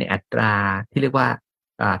ขึ้นในอัตราที่เรียกว่า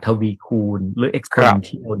ทวีคูณหรือ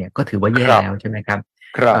exponential เนี่ยก็ถือว่าแย่แล้วใช่ไหมครับ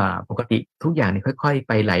ปกติทุกอย่างนี่ค่อยๆไ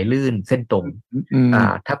ปไหลลื่นเส้นตรง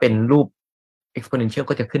ถ้าเป็นรูป exponential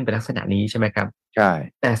ก็จะขึ้นเป็นลักษณะนี้ใช่ไหมครับใช่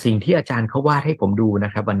แต่สิ่งที่อาจารย์เขาวาดให้ผมดูน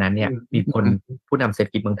ะครับวันนั้นเนี่ยมีคนผู้นำเศรษฐ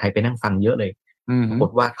กิจเมืองไทยไปนั่งฟังเยอะเลยปราก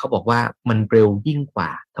ฏว่าเขาบอกว่ามันเร็วยิ่งกว่า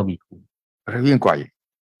ทวีคูณเร็วยิ่งกว่า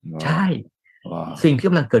ใช่สิ่งที่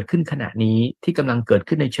กำลังเกิดขึ้นขณะนี้ที่กำลังเกิด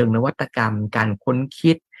ขึ้นในเชิงนวัตกรรมการค้น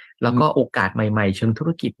คิดแล้วก็โอกาสใหม่ๆเชิงธุร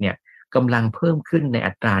กิจเนี่ยกำลังเพิ่มขึ้นใน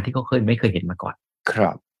อัตราที่เขาไม่เคยเห็นมาก่อนค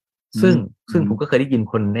รับซึ่งผมก็เคยได้ยิน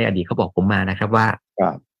คนในอดีตเขาบอกผมมานะครับว่า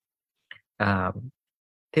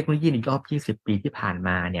เทคโนโลยีในรอบ20 ปีที่ผ่านม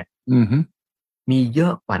าเนี่ยมีเยอ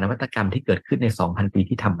ะกว่านวัตกรรมที่เกิดขึ้นใน 2,000 ปี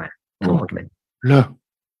ที่ทำมาทั้งหมดเลย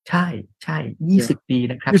ใช่20 ปี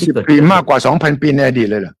นะครับที่เกิดปีมากกว่า 2,000 ปีในอดีต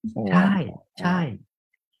เลยเหรอใช่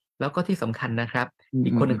แล้วก็ที่สำคัญนะครับอี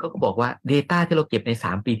กคนหนึ่งก็บอกว่า Data ที่เราเก็บใน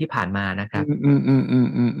3 ปีที่ผ่านมานะครับ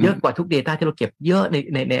เยอะกว่าทุก Data ที่เราเก็บเยอะ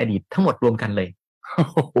ในอดีตทั้งหมดรวมกันเลย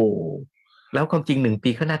แล้วความจริง1 ปี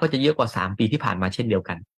ข้างหน้าก็จะเยอะกว่า3 ปีที่ผ่านมาเช่นเดียว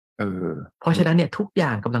กันเพราะฉะนั้นเนี่ยทุกอย่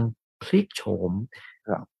างกำลังพลิกโฉม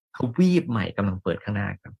ทวีปใหม่กำลังเปิดข้างหน้า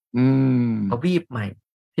ครับทวีปใหม่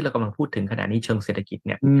ที่เรากำลังพูดถึงขณะนี้เชิงเศรษฐกิจเ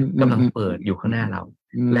นี่ยกำลังเปิดอยู่ข้างหน้าเรา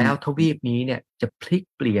แล้วทวีปนี้เนี่ยจะพลิก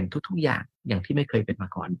เปลี่ยนทุกๆอย่างที่ไม่เคยเป็นมา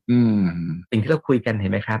ก่อนสิ่งที่เราคุยกันเห็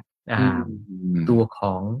นไหมครับตัวข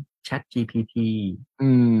อง Chat GPT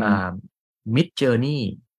Mid Journey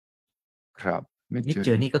ครับMid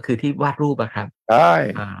Journey ก็คือที่วาดรูปอะครับใช่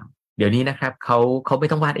เดี๋ยวนี้นะครับเขาไม่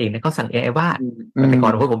ต้องวาดเองนะเขาสั่ง AI วาดแต่ก่อ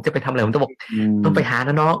นผมจะไปทำอะไรผมต้องบอกต้องไปหาน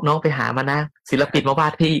ะน้องไปหามานะศิลปินมาวา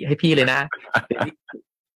ดให้พี่เลยนะ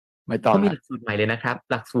ไม่ต้องเขามีหลักสูตรใหม่เลยนะครับ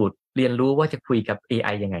หลักสูตรเรียนรู้ว่าจะคุยกับ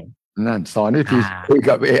AI ยังไงนั่นสอนวิธีคุย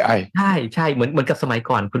กับ AI ใช่เหมือนกับสมัย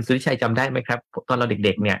ก่อนคุณสุริชัยจำได้ไหมครับตอนเราเ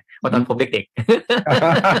ด็กๆเนี่ยตอนผมเด็ก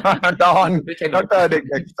ๆตอนเด็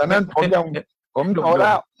กๆตอนนั้นผมโตแ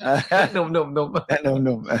ล้วหนุ่ม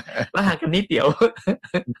แล้วห่างกันนิดเดียว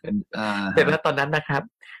เสร็จแล้วตอนนั้นนะครับ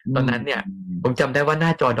ตอนนั้นเนี่ยผมจำได้ว่าหน้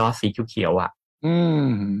าจอดอสีเขียวๆอ่ะ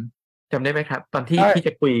จำได้ไหมครับตอนที่จ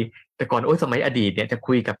ะคุยแต่ก่อนสมัยอดีตเนี่ยจะ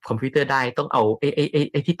คุยกับคอมพิวเตอร์ได้ต้องเอาไ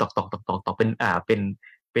อ้ที่ตอกเป็น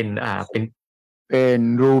เป็น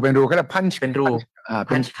รูเขาเรียกพันช์เป็นรู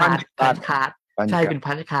พันช์คาร์ดใช่เป็น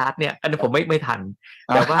พันช์คาร์ดเนี่ยอันนี้ผมไม่ทัน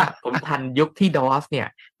แต่ว่าผมทันยุคที่ DOS เนี่ย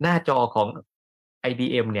หน้าจอของ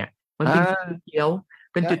IBM เนี่ยมันเป็นสีเขียว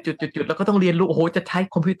เป็นจุดแล้วก็ต้องเรียนรู้โอ้โหจะใช้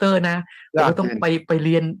คอมพิวเตอร์นะเราก็ต้องไปเ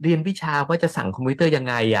รียนวิชาว่าจะสั่งคอมพิวเตอร์ยัง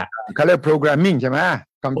ไงอ่ะเขาเรียก programming ใช่ไหม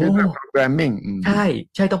คอมพิวเตอร์ programming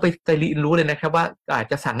ใช่ต้องไปเรียนรู้เลยนะครับว่า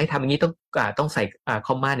จะสั่งให้ทำอย่างนี้ต้องใส่ค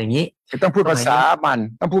อมมานด์อย่างนี้ต้องพูดภาษามัน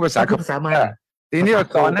ต้องพูดภาษามันทีนี้เรา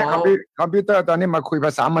สอนให้คอมพิวเตอร์ตอนนี้มาคุยภ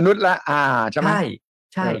าษามนุษย์แล้วใช่ไหม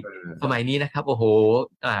ใช่สมัยนี้นะครับโอ้โห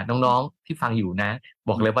น้องๆที่ฟังอยู่นะ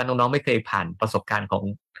บอกเลยว่าน้องๆไม่เคยผ่านประสบการณ์ของ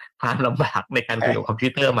ความลำบากในการคุยกับคอมพิ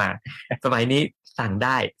วเตอร์มาสมัยนี้สั่งไ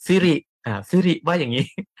ด้ซิริว่าอย่างนี้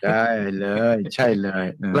ใช่เลย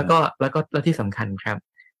แล้วที่สำคัญครับ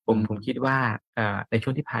ผมคิดว่าในช่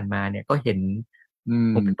วงที่ผ่านมาเนี่ยก็เห็น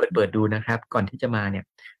ผมเปิดดูนะครับก่อนที่จะมาเนี่ย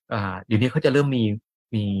เดี๋ยวนี้เขาจะเริ่ม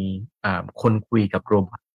มีคนคุยกับโรบ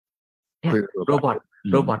อทเนี่ยโรบ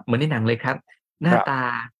อทเหมือนในหนังเลยครับหน้าตา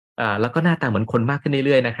แล้วก็หน้าตาเหมือนคนมากขึ้นเ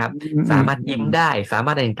รื่อยๆนะครับสามารถยิ้มได้สามา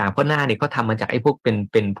รถอะไรต่างๆเพราะหน้าเนี่ยเขาทำมาจากไอ้พวกเ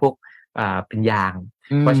ป็นพวกเป็นยาง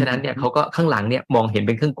เพราะฉะนั้นเนี่ยเขาก็ข้างหลังเนี่ยมองเห็นเ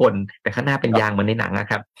ป็นเครื่องกลแต่ข้างหน้าเป็นยางเหมือนในหนังนะ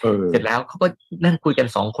ครับเสร็จแล้วเขาก็นั่งคุยกัน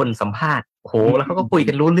2 คนสัมภาษณ์โอ้โหแล้วเขาก็คุย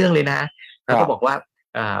กันรู้เรื่องเลยนะแล้วก็บอกว่า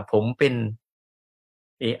ผมเป็น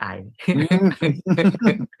AI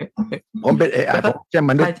ผมเป็น AI ผมจะ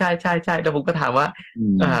มนุษย์ใช่แล้วผมก็ถามว่า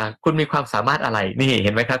คุณมีความสามารถอะไรนี่เ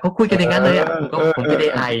ห็นไหมครับเขาคุยกันอย่างนั้นเลยผมเป็น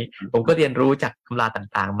AI ผมก็เรียนรู้จากตำรา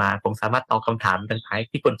ต่างๆมาผมสามารถตอบคำถามต่าง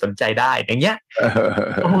ๆที่คนสนใจได้อย่างเงี้ย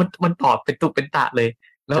มันตอบเป็นตุเป็นตะเลย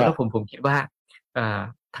แล้วผมคิดว่า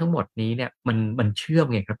ทั้งหมดนี้เนี่ยมันเชื่อม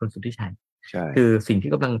ไงครับคุณสุทธิชัยคือสิ่ง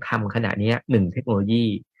ที่กำลังทำขณะนี้1เทคโนโลยี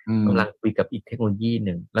กำลังคุยกับอีกเทคโนโลยีห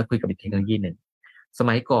นึ่งแล้วคุยกับอีกเทคโนโลยีหนึ่งส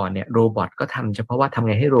มัยก่อนเนี่ยโรบอทก็ทำเฉพาะว่าทำ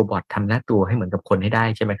ไงให้โรบอททำหน้าตัวให้เหมือนกับคนให้ได้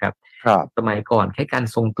ใช่ไหมครับสมัยก่อนแค่การ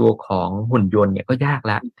ทรงตัวของหุ่นยนต์เนี่ยก็ยาก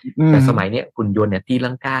ละแต่สมัยเนี้ยหุ่นยนต์เนี่ยตี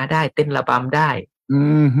ลังกาได้เต้นระบำได้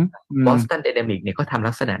บอสตันไดนามิกเนี่ยก็ทำ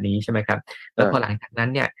ลักษณะนี้ใช่ไหมครับแล้วพอหลังจากนั้น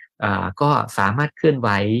เนี่ยก็สามารถเคลื่อนไหว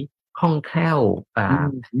คล่องแคล่ว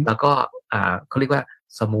แล้วก็เขาเรียกว่า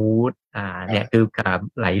สมูทเนี่ยคือ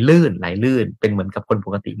ไหลลื่นเป็นเหมือนกับคนป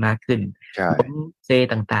กติมากขึ้นล้มเซ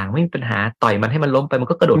ต่างๆไม่มีปัญหาต่อยมันให้มันล้มไปมัน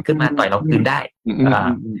ก็กระโดดขึ้นมาต่อยเราคืนได้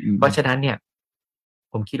เพราะฉะนั้นเนี่ย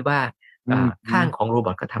ผมคิดว่าข้างของโรบ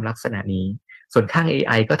อทก็ทำลักษณะนี้ส่วนข้าง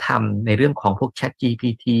AI ก็ทำในเรื่องของพวก Chat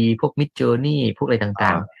GPT พวก Midjourney พวกอะไรต่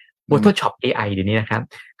างๆ Photoshop AI เดี๋ยวนี้นะครับ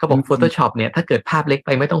เขาบอก Photoshop เนี่ยถ้าเกิดภาพเล็กไป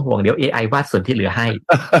ไม่ต้องห่วงเดี๋ยว AI วาดส่วนที่เหลือให้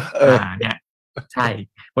เนี่ยใช่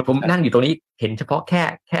ผมนั่งอยู่ตรงนี้เห็นเฉพาะแ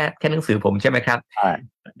ค่หนังสือผมใช่ไหมครับ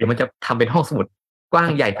เดี๋ยวมันจะทำเป็นห้องสมุดกว้าง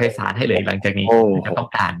ใหญ่ไพศาลให้เลยหลังจากนี้จะต้อง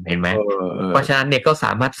การเห็นไหมเพราะฉะนั้นเนี่ยก็ส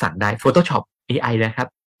ามารถสั่งได้ Photoshop AI นะครับ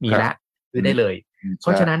มีละซื้อได้เลยเพร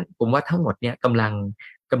าะฉะนั้นผมว่าทั้งหมดเนี่ยกำ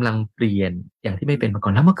ลังเปลี่ยนอย่างที่ไม่เป็นมาก่อ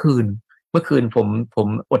นแล้วเมื่อคืนผม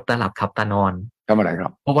อดตาหลับขับตานอนทำอะไรครั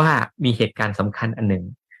บเพราะว่ามีเหตุการณ์สำคัญอันหนึ่ง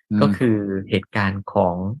ก็คือเหตุการณ์ขอ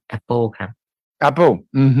ง Apple ครับ Apple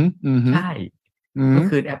ใช่เมื่อ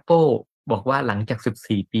คืน Apple บอกว่าหลังจาก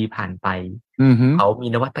14 ปีผ่านไปเขามี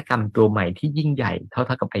นวัตกรรมตัวใหม่ที่ยิ่งใหญ่เท่า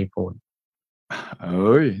กับ iPhone เ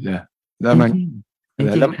อ้ยแล้วมันจ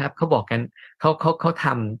ริงๆครับเขาบอกกันเขาท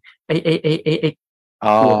ำไอ้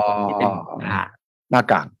ตัวที่เป็นหน้า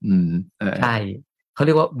กากใช่เขาเ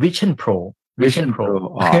รียกว่า Vision Pro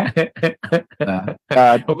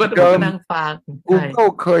ผมก็นั่งฟัง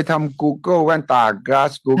Google เคยทำ Google แว่นตา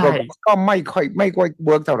Glass Google ก็ไม่ค่อยเ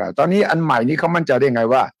วิร์กเท่าไหร่ตอนนี้อันใหม่นี้เขามั่นใจได้ไง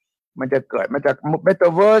ว่ามันจะเกิดมันจะ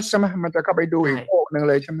Metaverse ใช่ไหมมันจะเข้าไปดูอีกโลกนึง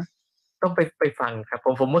เลยใช่ไหมต้องไปฟังครับ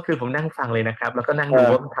ผมเมื่อคืนผมนั่งฟังเลยนะครับแล้วก็นั่งดู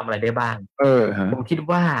ว่ามันทำอะไรได้บ้างผมคิด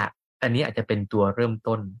ว่าอันนี้อาจจะเป็นตัวเริ่ม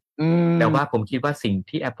ต้นแต่ว่าผมคิดว่าสิ่ง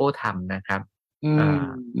ที่ Apple ทำนะครับ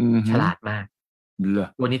ฉลาดมาก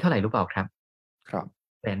วันนี้เท่าไหร่รู้เปล่าครับ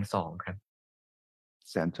120,000ครับ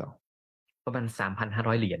120,000ประมาณ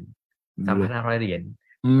 3,500 เหรียญ 3,500 เหรียญ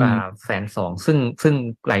120,000ซึ่ง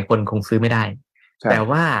หลายคนคงซื้อไม่ได้ แต่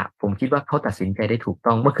ว่าผมคิดว่าเขาตัดสินใจได้ถูก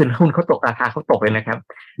ต้องเมื่อคืนหุ้นเขาตกราคาเขาตกเลยนะครับ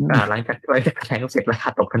หลังจากแถลงเสร็จราคา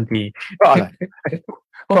ตกทันทีก็อะไร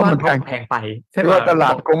เพราะว่ามันแพงไปใช่ไหมตลา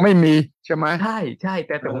ดคงไม่มีใช่ไหมใช่แ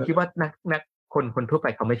ต่ผมคิดว่านักคนทั่วไป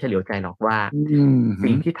เขาไม่เฉลียวใจหรอกว่า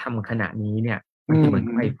สิ่งที่ทำขณะนี้เนี่ยมันจะเหมือน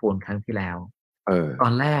กับไอโฟนครั้งที่แล้วตอ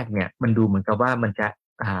นแรกเนี่ยมันดูเหมือนกับว่ามันจะ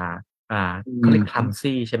เขาเรียกคลัม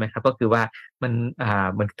ซี่ใช่ไหมครับก็คือว่ามัน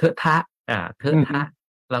เหมือนเทอะทะ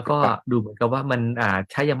แล้วก็ดูเหมือนกับว่ามัน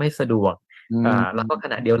ใช้ยังไม่สะดวกแล้วก็ข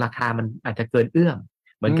ณะเดียวราคามันอาจจะเกินเอื้อม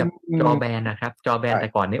เหมือนกับจอแบนนะครับจอแบนแต่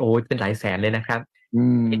ก่อนเนี่ยโอ้เป็นหลายแสนเลยนะครับ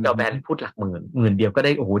ที่จอแบนพูดหลักหมื่นเดียวก็ไ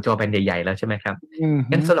ด้โอ้โหจอแบนใหญ่ๆแล้วใช่ไหมครับ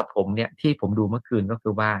งั้นสำหรับผมเนี่ยที่ผมดูเมื่อคืนก็คื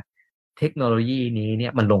อว่าเทคโนโลยีนี้เนี่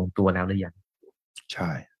ยมันลงตัวแล้วหรือยังใ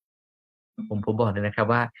ช่ผมบอกเลยนะครับ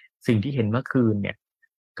ว่าสิ่งที่เห็นเมื่อคืนเนี่ย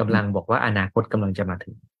กำลังบอกว่าอนาคตกำลังจะมา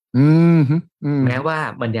ถึงแม้ว่า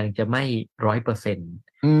มันยังจะไม่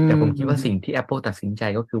100%แต่ผมคิดว่าสิ่งที่ Apple ตัดสินใจ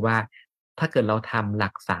ก็คือว่าถ้าเกิดเราทำหลั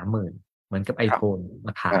ก 30,000 เหมือนกับ iPhone ม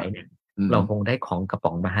าขายเนี่ยเราคงได้ของกระป๋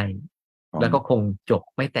องมาให้แล้วก็คงจบ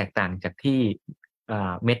ไม่แตกต่างจากที่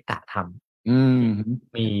เมตาทำ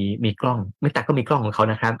มีกล้องเมตาก็มีกล้องของเขา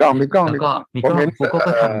นะครับมีกล้องแล้วก็มีกล้องโฟโก้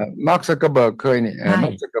ก็ทำมาร์คซักเคอร์เบิร์กเคยนี่มา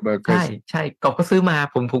ร์คซักเคอร์เบิร์กใช่ก็ซื้อมา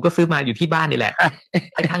ผมก็ซื้อมาอยู่ที่บ้านนี่แหละ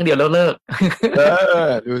ใช้ครั้งเดียวแล้วเลิก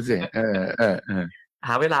ดูสิห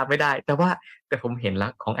าเวลาไม่ได้แต่ผมเห็นแล้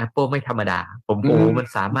วของ Apple ไม่ธรรมดามัน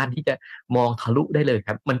สามารถที่จะมองทะลุได้เลยค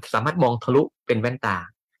รับมันสามารถมองทะลุเป็นแว่นตา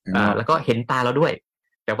แล้วก็เห็นตาเราด้วย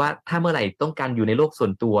แต่ว่าถ้าเมื่อไหร่ต้องการอยู่ในโลกส่ว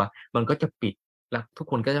นตัวมันก็จะปิดแล้วทุก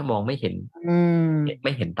คนก็จะมองไม่เ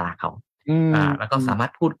ห็นตาเขาแล้วก็สามาร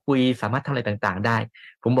ถพูดคุยสามารถทำอะไรต่างๆได้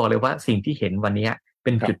ผมบอกเลยว่าสิ่งที่เห็นวันนี้เ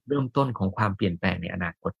ป็นจุดเริ่มต้นของความเปลี่ยนแปลงในอน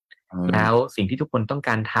าคตแล้วสิ่งที่ทุกคนต้องก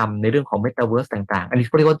ารทำในเรื่องของ Metaverse ต่างๆอันนี้เ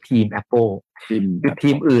ขาเรียกว่าทีม Apple คือที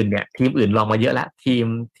มอื่นลองมาเยอะแล้ว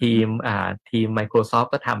ทีม Microsoft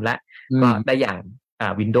ก็ทำแล้วก็ได้อย่าง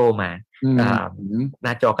Windows มาหน้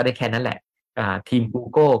าจอก็ได้แค่นั้นแหละทีม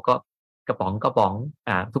Google ก็กระป๋อง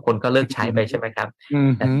ทุกคนก็เลิกใช้ไปใช่ไหมครับ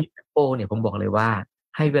แต่ทีม Apple เนี่ยผมบอกเลยว่า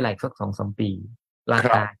ให้เวลาอีกสัก 2-3 ปีรา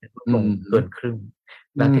คาจะลดลงเกินครึ่ง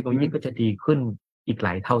แล้วเทคโนโลยีก็จะดีขึ้นอีกหล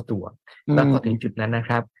ายเท่าตัวแล้วพอถึงจุดนั้นนะค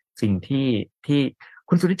รับสิ่งที่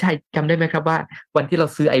คุณสุทธิชัยจำได้ไหมครับว่าวันที่เรา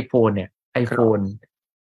ซื้อ iPhone เนี่ย iPhone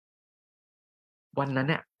วันนั้น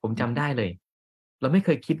เนี่ยผมจำได้เลยเราไม่เค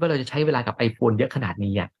ยคิดว่าเราจะใช้เวลากับ iPhone เยอะขนาด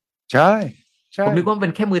นี้อ่ะใช่ผมนึกว่าเป็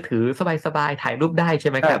นแค่มือถือสบายๆถ่ายรูปได้ใช่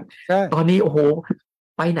ไหมครับตอนนี้โอ้โห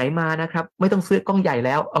ไปไหนมานะครับไม่ต้องซื้อกล้องใหญ่แ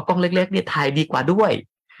ล้วเอากล้องเล็กๆเนี่ยถ่ายดีกว่าด้วย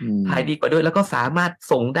แล้วก็สามารถ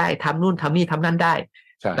ส่งได้ทำนู่นทำนี่ทำนั่นได้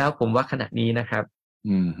แล้วผมว่าขณะนี้นะครับ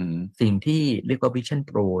สิ่งที่เรียกว่า Vision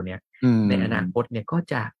Pro เนี่ยในอนาคตเนี่ยก็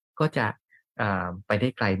จะไปได้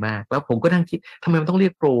ไกลมากแล้วผมก็นั่งคิดทำไมมันต้องเรี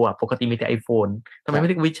ยก Pro อ่ะปกติมีแต่ iPhone ทำไมไม่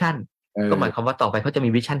เรียก Vision ก็หมายความว่าต่อไปเขาจะมี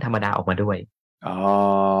Vision ธรรมดาออกมาด้วย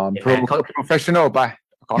professional ไป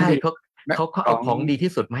ใช่เขาเอาของดี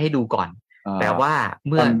ที่สุดมาให้ดูก่อนแต่ว่า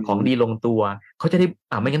เมื่อของดีลงตัวเขาจะได้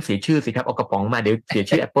ไม่งั้นเสียชื่อสิครับเอากระป๋องมาเดี๋ยวเสีย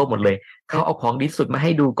ชื่อ Apple หมดเลยเขาเอาของดีที่สุดมาใ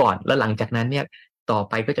ห้ดูก่อนแล้วหลังจากนั้นเนี่ยต่อ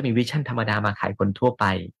ไปก็จะมีวิชั่นธรรมดามาขายคนทั่วไป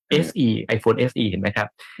SE iPhone SE เห็นไหมครับ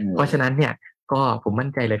เพราะฉะนั้นเนี่ยก็ผมมั่น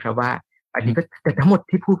ใจเลยครับว่าอันนี้ก็แต่ทั้งหมด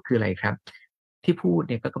ที่พูดคืออะไรครับที่พูด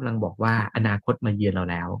เนี่ยก็กำลังบอกว่าอนาคตมาเยือนเรา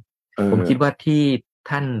แล้วผมคิดว่าที่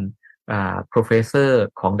ท่านprofessor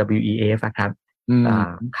ของ WEF ครับ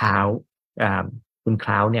คาวคุณค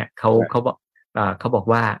ลาวเนี่ยเขาบอก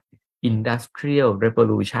ว่า Industrial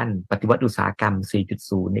Revolution ปฏิวัติอุตสาหกรรม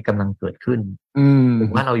 4.0 เนี่ยกำลังเกิดขึ้นผ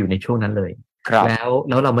มว่าเราอยู่ในช่วงนั้นเลยแล้ว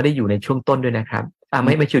เราไม่ได้อยู่ในช่วงต้นด้วยนะครับไ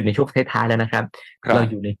ม่อยู่ในช่วงท้ายๆแล้วนะครับเรา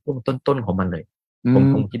อยู่ในช่วงต้นของมันเลย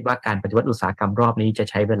ผมคิดว่าการปฏิวัติอุตสาหกรรมรอบนี้จะ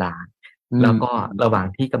ใช้เวลาแล้วก็ระหว่าง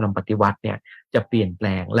ที่กำลังปฏิวัติเนี่ยจะเปลี่ยนแปล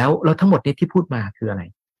งแล้วทั้งหมดนี้ที่พูดมาคืออะไร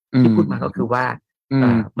ที่พูดมาก็คือว่า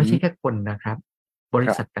ไม่ใช่แค่คนนะครับบริ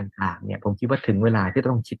ษัทต่างๆเนี่ยผมคิดว่าถึงเวลาที่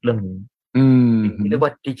ต้องคิดเรื่องนี้ที่เรียกว่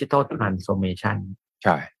า Digital Transformation ใ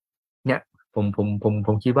ช่เนี่ยผ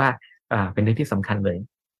มคิดว่าเป็นเรื่องที่สำคัญเลย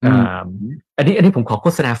อันนี้ผมขอโฆ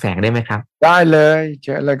ษณาแฝงได้ไหมครับได้เลยเ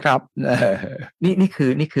ชิญเลยครับนี่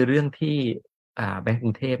คือเรื่องที่แบงก์ก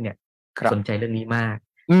รุงเทพเนี่ยสนใจเรื่องนี้มาก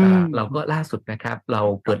เราก็ล่าสุดนะครับเรา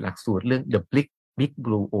เปิดหลักสูตรเรื่อง The Big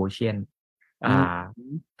Blue Ocean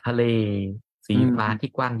ทะเลสีฟ้าที่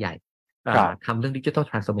กว้างใหญ่ทำเรื่อง Digital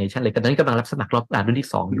Transformation เลยตอนนี้กำลังรับสมัครรอบรุ่นที่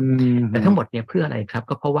2อยู่แต่ทั้งหมดเนี่ยเพื่ออะไรครับ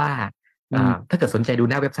ก็เพราะว่าถ้าเกิดสนใจดู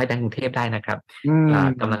หน้าเว็บไซต์แบงก์กรุงเทพได้นะครับ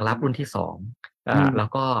กำลังรับรุ่นที่2แล้ว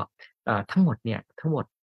ก็ทั้งหมด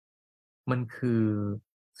มันคือ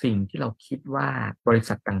สิ่งที่เราคิดว่าบริ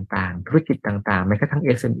ษัทต่างๆธุรกิจต่างๆแม้กระทั่ง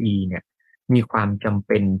SME เนี่ยมีความจำเ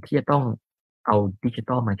ป็นที่จะต้องเอาดิจิ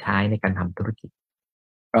ทัลมาใช้ในการทำธุรกิจ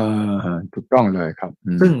ถูกต้องเลยครับ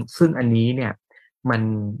ซึ่งอันนี้เนี่ยมัน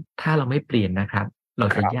ถ้าเราไม่เปลี่ยนนะครับเรา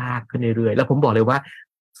จะยากขึ้นเรื่อยๆแล้วผมบอกเลยว่า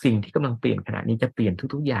สิ่งที่กำลังเปลี่ยนขณะนี้จะเปลี่ยน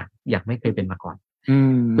ทุกๆอย่างไม่เคยเป็นมาก่อน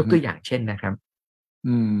ยกตัวอย่างเช่นนะครับ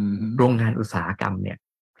โรงงานอุตสาหกรรมเนี่ย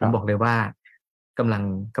ผมบอกเลยว่ากำ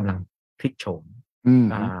ลังพลิกโฉม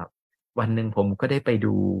วันหนึ่งผมก็ได้ไป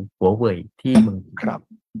ดูหัวเว่ยที่เมืองครับ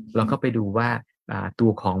แล้วก็ไปดูว่าตั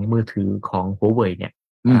วของมือถือของหัวเว่ยเนี่ย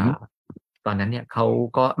ตอนนั้นเนี่ยเขา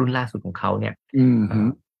ก็รุ่นล่าสุดของเขาเนี่ย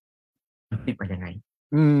ติดมายังไง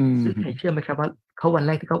ซึ่งใครเชื่อไหมครับว่าเขาวันแ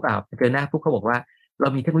รกที่เขาเจอหน้าพวกเขาบอกว่าเรา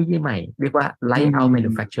มีเทคโนโลยีใหม่เรียกว่า light out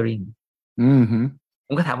manufacturing ผ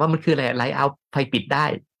มก็ถามว่ามันคืออะไร light out ไฟปิดได้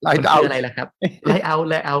มันคืออะไรล่ะครับ light out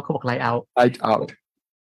เขาบอก light out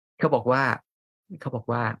เขาบอก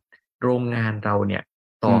ว่าโรงงานเราเนี่ย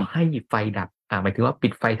ต่อให้ไฟดับหมายถึงว่าปิ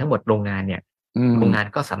ดไฟทั้งหมดโรงงานเนี่ยโรงงาน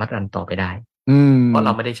ก็สามารถรันต่อไปได้เพราะเร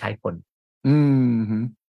าไม่ได้ใช้คน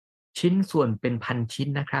ชิ้นส่วนเป็นพันชิ้น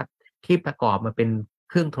นะครับที่ประกอบมาเป็น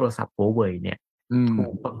เครื่องโทรศัพท์หัวเว่ยเนี่ยถู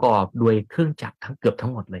กประกอบโดยเครื่องจักรเกือบทั้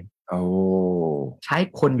งหมดเลยใช้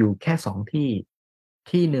คนอยู่แค่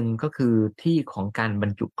ที่หนึ่งก็คือที่ของการบร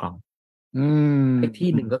รจุกล่องอีกที่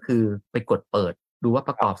หนึ่งก็คือไปกดเปิดดูว่าป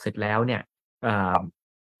ระกอบเสร็จแล้วเนี่ย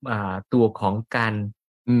ตัวของการ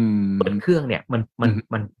เปิดเครื่องเนี่ย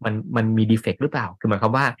มันมีดีเฟกต์หรือเปล่าคือหมายควา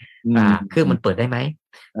มว่าเครื่องมันเปิดได้ไหม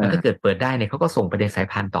แล้วถ้าเกิดเปิดได้เนี่ยเขาก็ส่งไปในสาย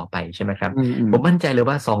พานต่อไปใช่ไหมครับผมมั่นใจเลย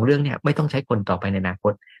ว่า2เรื่องเนี่ยไม่ต้องใช้คนต่อไปในอนาค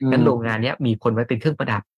ตงั้นโรงงานเนี้ยมีคนไว้เป็นเครื่องประ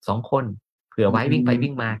ดับ2คนเผื่อไว้วิ่งไป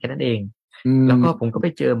วิ่งมาแค่นั้นเองแล้วก็ผมก็ไป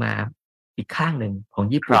เจอมาอีกข้างหนึ่งของ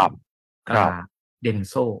ญี่ปุ่นเดน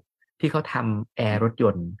โซที่เขาทำแอร์รถย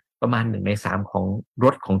นต์ประมาณ1 ใน 3ของร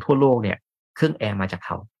ถของทั่วโลกเนี่ยเครื่องแอร์มาจากเ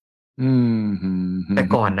ขาแต่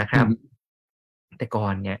ก่อนนะครับแต่ก่อ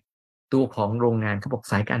นเนี่ยตัวของโรงงานเขาบอก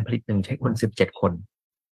สายการผลิตหนึ่งใช้คน17 คน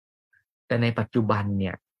แต่ในปัจจุบันเ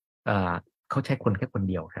นี่ยเขาใช้คนแค่คน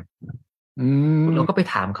เดียวครับเราก็ไป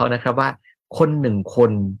ถามเขานะครับว่าคน1 ค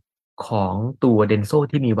นของตัวเดนโซ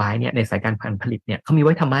ที่มีไว้เนี่ยในสายการผลิตเนี่ยเขามีไ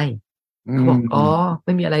ว้ทำไมเขาบอกไ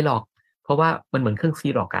ม่มีอะไรหรอกเพราะว่ามันเหมือนเครื่องซี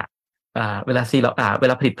ร็อกเวลาซีร็อกเว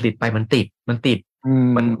ลาผลิตไปมันติดมั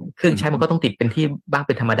นเครื่องใช้มันก็ต้องติดเป็นที่บ้างเ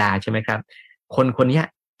ป็นธรรมดาใช่ไหมครับคนนี้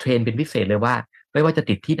เทรนเป็นพิเศษเลยว่าไม่ว่าจะ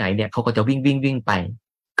ติดที่ไหนเนี่ยเขาก็จะวิ่งไป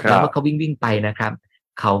แล้วเมื่อเขาวิ่งไปนะครับ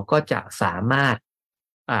เขาก็จะสามารถ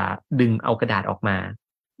ดึงเอากระดาษออกมา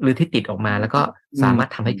หรือที่ติดออกมาแล้วก็สามารถ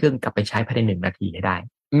ทำให้เครื่องกลับไปใช้ภายใน1 นาทีได้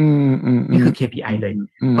นี่คือ KPI เลย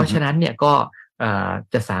เพราะฉะนั้นเนี่ยก็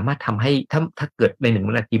จะสามารถทำให้ถ้าเกิดใน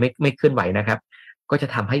1 นาทีไม่เคลื่อนไหวนะครับก็จะ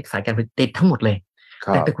ทำให้สายการผลิตติดทั้งหมดเลย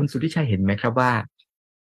แต่คุณสุทธิชัยเห็นไหมครับว่า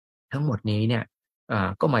ทั้งหมดนี้เนี่ย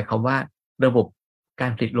ก็หมายความว่าระบบกา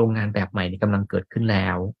รผลิตโรงงานแบบใหม่กำลังเกิดขึ้นแล้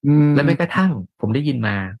วและแม้กระทั่งผมได้ยินม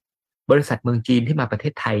าบริษัทเมืองจีนที่มาประเท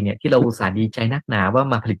ศไทยเนี่ยที่เราอุตส่าห์ดีใจนักหนาว่า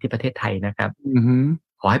มาผลิตที่ประเทศไทยนะครับ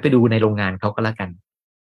ขอให้ไปดูในโรงงานเขาก็แล้วกัน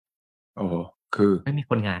คือไม่มี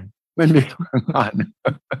คนงาน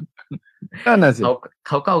นั่นน่ะสิเ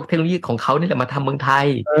ขาก็เอาเทคโนโลยีของเขานี่แหละมาทำเมืองไทย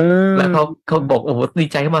แล้วเขาบอกโอ้โหดี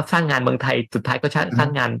ใจเขามาสร้างงานเมืองไทยสุดท้ายก็สร้า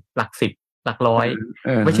งงานหลัก10 หลักร้อย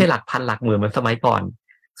ไม่ใช่หลักพันหลักหมื่นเหมือนสมัยก่อน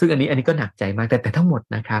ซึ่งอันนี้ก็หนักใจมากแต่ทั้งหมด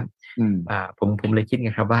นะครับผมเลยคิดไ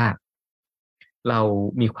งครับว่าเรา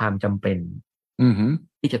มีความจำเป็น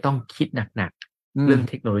ที่จะต้องคิดหนักๆเรื่อง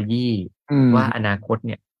เทคโนโลยีว่าอนาคตเ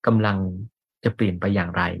นี่ยกำลังจะเปลี่ยนไปอย่า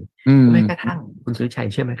งไรแม้กระทั่งคุณสุทธิชัย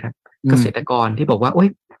เชื่อไหมครับเกษตรกรที่บอกว่าโอ๊ย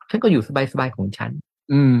ฉันก็อยู่สบายๆของฉัน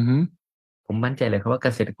ผมมั่นใจเลยครับว่าเก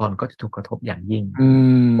ษตรกรก็จะถูกกระทบอย่างยิ่ง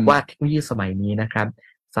เพราะว่าเทคโนโลยีสมัยนี้นะครับ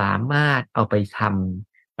สามารถเอาไปท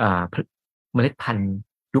ำเมล็ดพันธุ์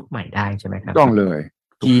ยุคใหม่ได้ใช่ไหมครับต้องเลย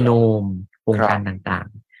จีโนมโครงการต่าง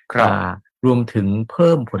ๆรวมถึงเ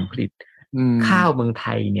พิ่มผลผลิตข้าวเมืองไท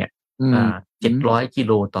ยเนี่ย700 กิโ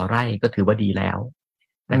ลต่อไร่ก็ถือว่าดีแล้ว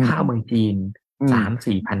แต่ข้าวเมืองจีน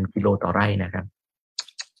3-4 พันกิโลต่อไร่นะครับ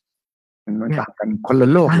มันต่างกันคนละ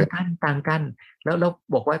โลกเลยต่างกันแล้ว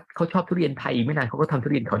บอกว่าเขาชอบทุเรียนไทยไม่นานเขาก็ทำทุ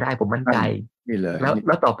เรียนเขาได้ผมมั่นใจนี่เลยแ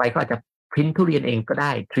ล้วต่อไปก็อาจจะพิมพ์ทุเรียนเองก็ไ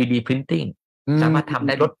ด้ 3D printing สามารถทำไ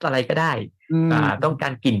ด้รสอะไรก็ได้ต้องกา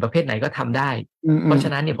รกลิ่นประเภทไหนก็ทำได้เพราะฉ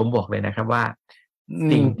ะนั้นเนี่ยผมบอกเลยนะครับว่า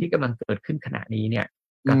สิ่งที่กำลังเกิดขึ้นขณะนี้เนี่ย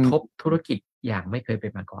กระทบธุรกิจอย่างไม่เคยเป็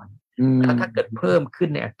นมาก่อนแล้วถ้าเกิดเพิ่มขึ้น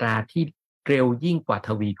ในอัตราที่เร็วยิ่งกว่าท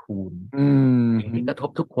วีคูณสิ่งที่กระทบ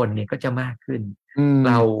ทุกคนเนี่ยก็จะมากขึ้นเ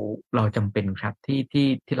ราจำเป็นครับ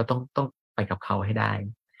ที่เราต้องไปกับเขาให้ได้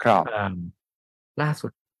ครับล่าสุ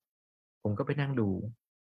ดผมก็ไปนั่งดู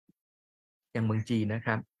อย่างเมืองจีนนะค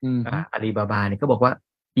รับอาลีบาบาเนี่ยก็บอกว่า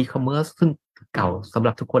อีคอมเมิร์ซซึ่งเก่าสำห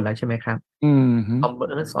รับทุกคนแล้วใช่ไหมครับคอมเมิ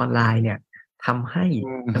ร์ซออนไลน์เนี่ยทำให้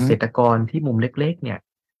เกษตรกรที่มุมเล็กๆเนี่ย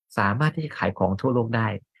สามารถที่จะขายของทั่วโลกได้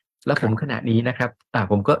แล้วผมขณะนี้นะครับ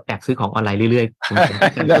ผมก็แอบซื้อของออนไลน์เรื่อยๆผมต้อง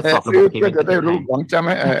การทดสอบระบ ซื้อบ เพย์ ก็ เมนต์จะได้รู้ประเทศไทยของใช่ไหม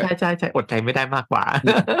ใช่อดใจไม่ได้มากกว่า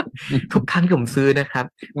ทุกครั้งที่ผมซื้อนะครับ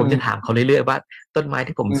ผมจะถามเขาเรื่อยๆว่าต้นไม้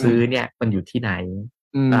ที่ผมซื้อเนี่ยมันอยู่ที่ไหน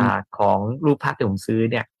ของรูปภาพที่ผมซื้อ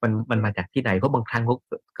เนี่ยมันมาจากที่ไหนเพราะบางครั้งเขา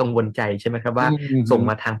กังวลใจใช่ไหมครับว่าส่ง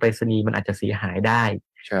มาทางไปรษณีย์มันอาจจะเสียหายได้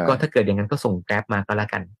ก็ถ้าเกิดอย่างนั้นก็ส่งแกร็บมาก็แล้ว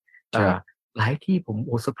กันหลายที่ผมเ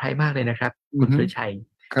ซอร์ไพรส์มากเลยนะครับคุณสุริชัย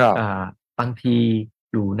บางที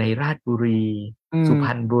อยู่ในราชบุรีสุพร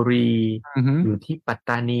รณบุรีอยู่ที่ปัตต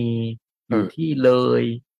านีอยู่ที่เลย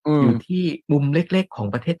อยู่ที่มุมเล็กๆของ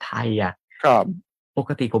ประเทศไทยปก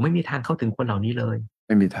ติผมไม่มีทางเข้าถึงคนเหล่านี้เลยไ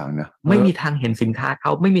ม่มีทางนะไม่มีทางเห็นสินค้าเข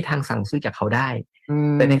าไม่มีทางสั่งซื้อจากเขาได้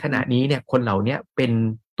แต่ในขณะนี้เนี่ยคนเหล่านี้เป็น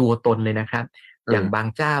ตัวตนเลยนะครับอย่างบาง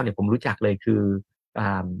เจ้าเนี่ยผมรู้จักเลยคือ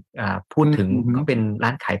พูดถึงก็เป็นร้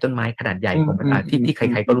านขายต้นไม้ขนาดใหญ่ของที่ใค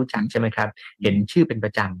รๆก็รู้จักใช่ไหมครับเห็นชื่อเป็นปร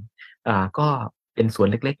ะจำก็เป็นสวน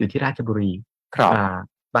เล็กๆอยู่ที่ราชบุรี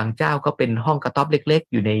บางเจ้าก็เป็นห้องกระต๊อบเล็ก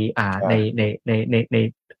ๆอยู่ใ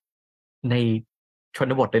นช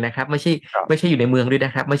นบทเลยนะครับไม่ใช่อยู่ในเมืองด้วยน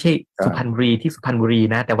ะครับไม่ใช่สุพรรณบุรีที่สุพรรณบุรี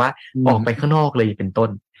นะแต่ว่าออกไปข้างนอกเลยเป็นต้น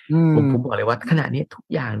ผมบอกเลยว่าขณะนี้ทุก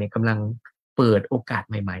อย่างเนี่ยกำลังเปิดโอกาส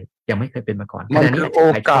ใหม่ๆยังไม่เคยเป็นมาก่อนมันคือโอ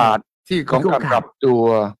กาสที่ของการปรับตัว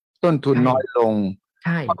ต้นทุนน้อยลงเ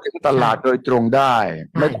ข้าถึงตลาดโดยตรงได้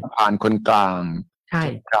ไม่ต้องผ่านคนกลางใช่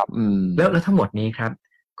ครับแล้วทั้งหมดนี้ครับ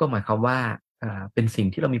ก็หมายความว่าเป็นสิ่ง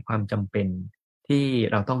ที่เรามีความจำเป็นที่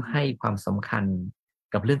เราต้องให้ความสำคัญ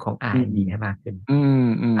กับเรื่องของ R&D ให้มากขึ้น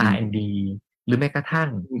R&D หรือแม้กระทั่ง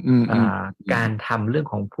การทำเรื่อง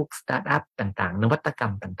ของพวกสตาร์ทอัพต่างๆนวัตกรร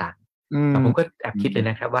มต่างๆผมก็แอบคิดเลย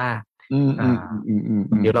นะครับว่า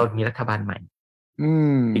เดี๋ยวเรามีรัฐบาลใหม่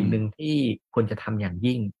สิ่งหนึ่งที่ควรจะทำอย่าง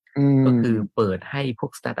ยิ่งก็คือเปิดให้พว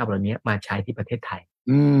กสตาร์ทอัพเหล่านี้มาใช้ที่ประเทศไทย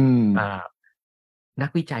นั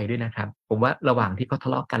กวิจัยด้วยนะครับผมว่าระหว่างที่เขาทะ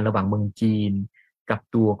เลาะกันระหว่างเมืองจีนกับ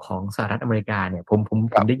ตัวของสหรัฐอเมริกาเนี่ยผม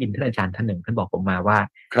ได้ยินท่านอาจารย์ท่านหนึ่งท่านบอกผมมาว่า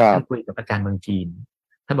ท่านคุยกับอาจารย์เมืองจีน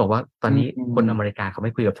ท่านบอกว่าตอนนี้คนอเมริกาเขาไ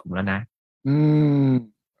ม่คุยกับผมแล้วนะ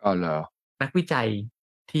เหรอนักวิจัย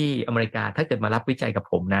ที่อเมริกาถ้าเกิดมารับวิจัยกับ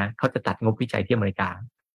ผมนะเขาจะตัดงบวิจัยที่อเมริกา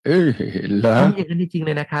เหรอใช่อย่างนั้นจริงๆเ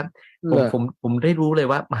ลยนะครับผมได้รู้เลย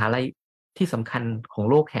ว่ามหาลัยที่สำคัญของ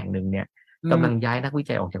โลกแห่งหนึ่งเนี่ยกำลังย้ายนักวิ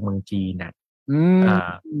จัยออกจากเมืองจีนนะ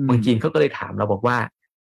เมืองจีนเขาก็เลยถามเราบอกว่า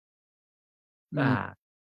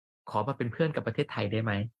ขอมาเป็นเพื่อนกับประเทศไทยได้ไห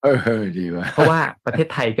มดีว่ะเพราะว่าประเทศ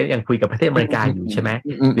ไทยก็ยังคุยกับประเทศอเมริกาอยู่ใช่ไหม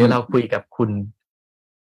เดี๋ยวเราคุยกับคุณ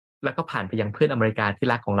แล้วก็ผ่านไปยังเพื่อนอเมริกาที่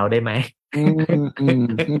รักของเราได้ไหม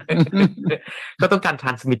ก็ต้องการ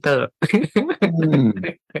transmitter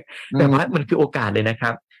แต่ว่ามันคือโอกาสเลยนะครั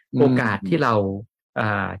บโอกาสที่เรา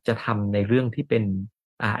จะทำในเรื่องที่เป็น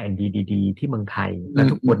R&D ดีๆที่เมืองไทยและ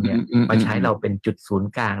ทุกคนเนี่ยมาใช้เราเป็นจุดศูน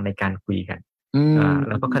ย์กลางในการคุยกัน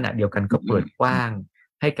แล้วก็ขณะเดียวกันก็เปิดกว้าง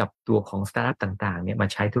ให้กับตัวของสตาร์ทอัพต่างๆเนี่ยมา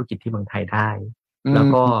ใช้ธุรกิจที่เมืองไทยได้แล้ว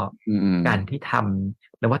ก็การที่ท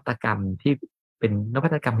ำนวัตกรรมที่เป็นนวั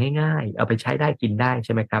ตกรรมง่ายๆเอาไปใช้ได้กินได้ใ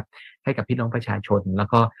ช่ไหมครับให้กับพี่น้องประชาชนแล้ว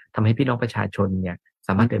ก็ทำให้พี่น้องประชาชนเนี่ยส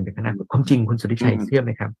ามารถเดินไปข้างหน้าความจริงคุณสุทธิชัยเชื่อไห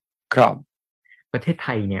มครับครับประเทศไท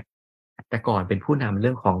ยเนี่ยแต่ก่อนเป็นผู้นำเ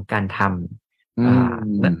รื่องของการท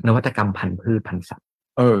ำนวัตกรรมพันธุ์พืชพันธุ์สัตว์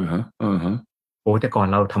โอ้แต่ก่อน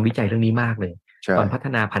เราทำวิจัยเรื่องนี้มากเลยตอนพัฒ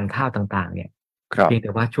นาพันธุ์ข้าวต่างๆเนี่ยเพียงแ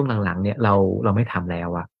ต่ว่าช่วงหลังๆเนี่ยเราไม่ทำแล้ว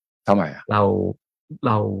อะทำไมเร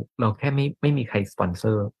าแค่ไม่มีใครสปอนเซ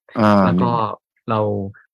อร์แล้วก็เรา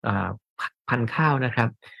พันธุ์ข้าวนะครับ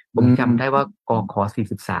ผมจำได้ว่ากข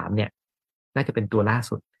.43เนี่ยน่าจะเป็นตัวล่า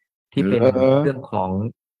สุดที่เป็นเรื่องของ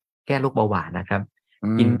แก้โรคเบาหวานนะครับ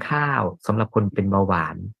กินข้าวสำหรับคนเป็นเบาหวา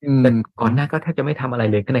นแต่ก่อนหน้าก็แทบจะไม่ทำอะไร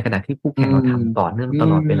เลยในขณะที่คู่แข่งเราทำต่อเนื่องต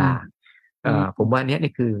ลอดเวลาผมว่า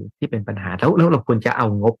นี่คือที่เป็นปัญหาแล้วเราควรจะเอา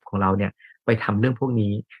งบของเราเนี่ยไปทำเรื่องพวก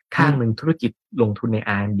นี้ข้างหนึ่งธุรกิจลงทุนใน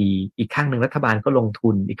R&D อีกข้างหนึ่งรัฐบาลก็ลงทุ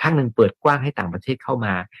นอีกข้างหนึ่งเปิดกว้างให้ต่างประเทศเข้าม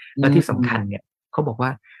าและที่สำคัญเนี่ยเขาบอกว่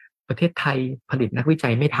าประเทศไทยผลิตนักวิจั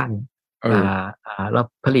ยไม่ทันเรา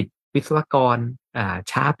ผลิตวิศวกร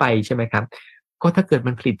ช้าไปใช่ไหมครับก็ถ้าเกิด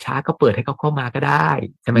มันผลิตช้าก็เปิดให้เขาเข้ามาก็ได้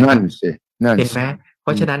ใช่ไหมครับเห็นไหมเพร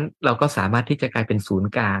าะฉะนั้นเราก็สามารถที่จะกลายเป็นศูน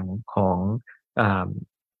ย์กลางของ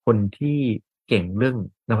คนที่เก่งเรื่อง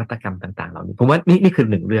นวัตกรรมต่างๆเหล่านี้ผมว่านี่คือ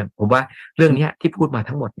หนึ่งเรื่องผมว่าเรื่องนี้ที่พูดมา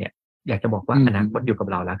ทั้งหมดเนี่ยอยากจะบอกว่าอนาคตอยู่กับ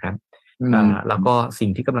เราแล้วครับแล้วก็สิ่ง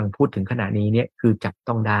ที่กำลังพูดถึงขณะนี้เนี่ยคือจับ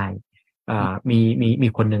ต้องได้มี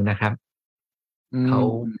คนหนึ่งนะครับเขา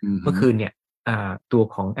เมื่อคืนเนี่ยตัว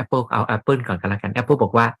ของ Apple เอา Apple ก่อนกันละกัน Apple บอ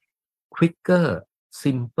กว่า quicker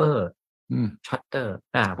simple shorter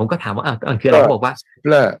ผมก็ถามว่าคืออะไรเขาบอกว่า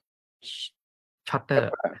shorter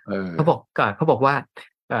เขาบอกว่า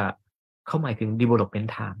เขาหมายถึง development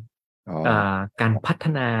time การพัฒ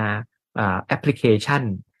นาแอปพลิเคชัน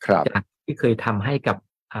จากที่เคยทำให้กับ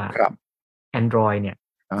Android เนี่ย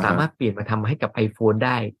สามารถเปลี่ยนมาทำให้กับ iPhone ไ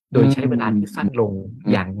ด้โดยใช้เวลาที่สั้นลง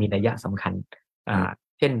อย่างมีนัยสำคัญ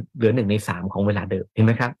เช่นเหลือ1 ใน 3ของเวลาเดิมเห็นไห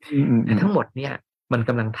มครับแต่ทั้งหมดเนี่ยมันก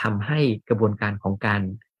ำลังทำให้กระบวนการของการ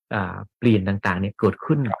เปลี่ยนต่างๆเนี่ยเกิด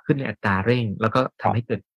ขึ้นในอัตราเร่งแล้วก็ทำให้เ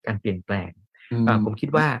กิดการเปลี่ยนแปลงผมคิด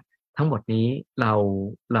ว่าทั้งหมดนี้เ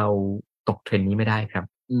ราตกเทรนด์นี้ไม่ได้ครับ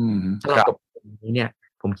ถ้าเราตกเทรนด์นี้เนี่ย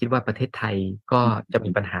ผมคิดว่าประเทศไทยก็จะมี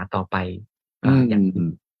ปัญหาต่อไปอย่าง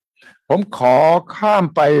ผมขอข้าม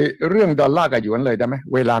ไปเรื่องดอลลาร์กับหยวนเลยได้ไหม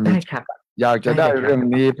เวลามีอยากจะได้เรื่อง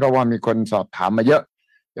นี้เพราะว่ามีคนสอบถามมาเยอะ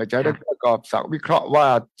อยากจะได้ประกอบสักวิเคราะห์ว่า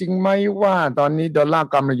จริงไหมว่าตอนนี้ดอลลาร์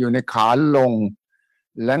กำลังอยู่ในขาลง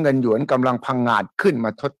และเงินหยวนกำลังพังงาดขึ้นม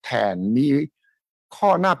าทดแทนมีข้อ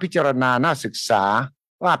น่าพิจารณาน่าศึกษา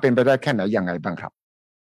ว่าเป็นไปได้แค่ไหนยังไงบ้างครับ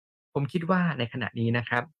ผมคิดว่าในขณะนี้นะ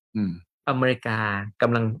ครับอเมริกาก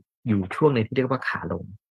ำลังอยู่ช่วงในที่เรียกว่าขาลง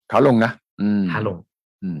นะขาลง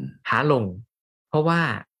เพราะว่า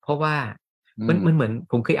มันเหมือน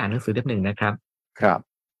ผมเคยอ่านหนังสือเล่มหนึ่งนะครับ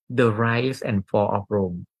The Rise and Fall of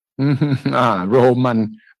Rome โรมัน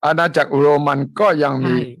อาณาจักรโรมันก็ยัง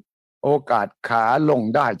มีโอกาสขาลง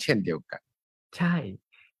ได้เช่นเดียวกันใช่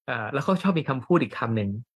แล้วเขาชอบมีคำพูดอีกคำหนึ่ง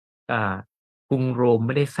กรุงโรมไ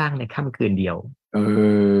ม่ได้สร้างในค่ำคืนเดียว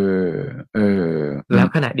แล้ว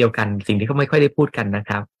ขณะเดียวกันสิ่งที่เขาไม่ค่อยได้พูดกันนะค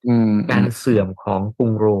รับการเสื่อมของกรุ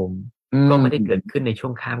งโรมก็ไม่ได้เกิดขึ้นในช่ว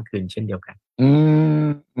งข้ามคืนเช่นเดียวกัน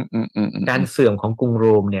การเสื่อมของกรุงโร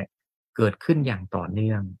มเนี่ยเกิดขึ้นอย่างต่อเ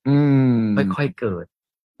นื่องค่อยๆเกิด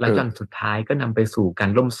แล้วจนสุดท้ายก็นำไปสู่การ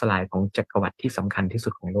ล่มสลายของจักรวรรดิที่สำคัญที่สุ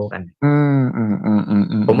ดของโลกอันนึง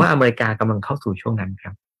ผมว่าอเมริกากำลังเข้าสู่ช่วงนั้นค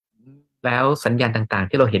รับแล้วสัญญาณต่างๆ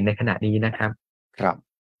ที่เราเห็นในขณะนี้นะครับ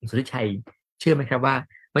สุทธิชัยเชื่อไหมครับว่า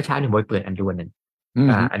เมื่อเช้าหนึ่งบอยเปิดอันด่วนนึง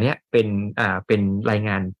อันนี้เป็นรายง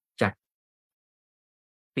านจาก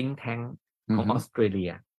think tank ของออสเตรเลี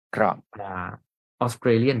ย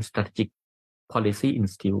Australian Strategic Policy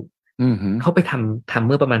Institute เขาไปทำเ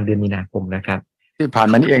มื่อประมาณเดือนมีนาคมนะครับที่ผ่าน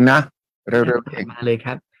มานี่เองนะเร็วๆเองมาเลยค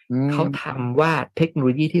รับเขาทำว่าเทคโนโล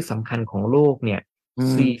ยีที่สำคัญของโลกเนี่ย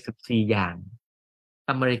44อย่าง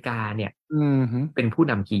อเมริกาเนี่ยเป็นผู้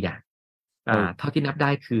นำกี่อย่างเท่าที่นับได้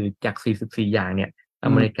คือจาก44อย่างเนี่ยอ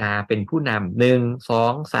เมริกาเป็นผู้นำ1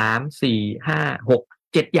 2 3 4 5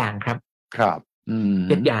 6 7อย่างครับ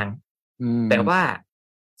7อย่างแต่ว่า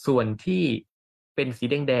ส่วนที่เป็นสี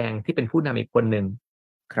แดงๆที่เป็นผู้นำอีกคนหนึ่ง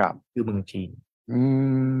คือเมืองจีน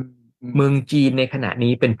เมืองจีนในขณะ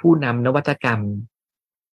นี้เป็นผู้นำนวัตกรรม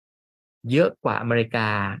เยอะกว่าอเมริกา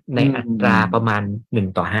ในอัตราประมาณ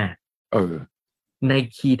1:5ใน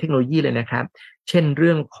คีย์เทคโนโลยีเลยนะครับเช่นเ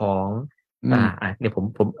รื่องของเดี๋ยว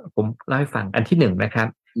ผมเล่าให้ฟังอันที่1นะครับ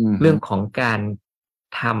เรื่องของการ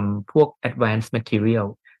ทำพวก advanced material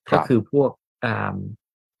ก็คือพวก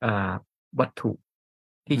วัตถุ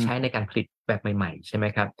ที่ใช้ในการผลิตแบบใหม่ๆใช่ไหม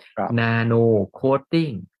ครับ nano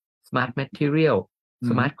coating smart material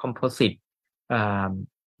smart composite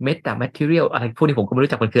meta material อะไรพวกนี้ผมก็ไม่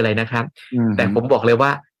รู้จักมันคืออะไรนะครับแต่ผมบอกเลยว่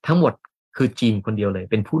าทั้งหมดคือจีนคนเดียวเลย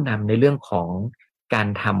เป็นผู้นำในเรื่องของการ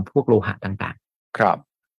ทำพวกโลหะต่างๆครับ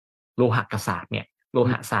โลหะศาสตร์เนี่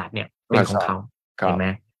ยเป็นของเขาเห็นไหม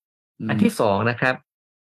อันที่2นะครับ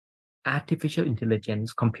artificial intelligence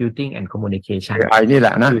computing and communication AI นี่แหล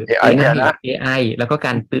ะนะ AI แล้วก็ก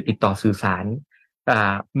ารติดต่อสื่อสาร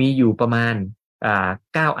มีอยู่ประมาณ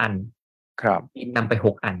9 อันครับนำไป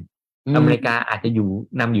6 อันอเมริกาอาจจะ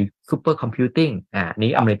นำอยู่ซูเปอร์คอมพิวติ้ง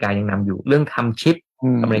นี้อเมริกายังนำอยู่เรื่องทำชิป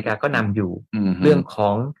อเมริกาก็นำอยู่เรื่องขอ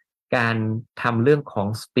งการทำเรื่องของ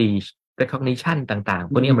speech recognition ต่าง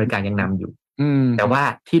ๆพวกนี้อเมริกายังนำอยู่แต่ว่า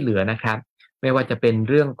ที่เหลือนะครับไม่ว่าจะเป็น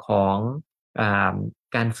เรื่องของ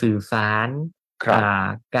การสื่อสาร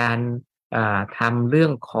การทำเรื่อ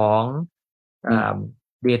งของ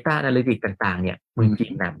data analytics ต่างๆเนี่ยเมืองจี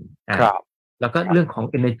นนำแล้วก็เรื่องของ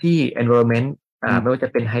energy environmentไม่ว่าจะ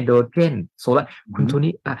เป็นไฮโดรเจนโซล่าคุณโท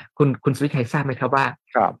นี่คุณสุริชัยทราบไหมครับว่า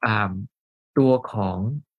ตัวขอ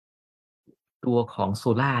งโซ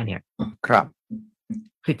ล่าเนี่ย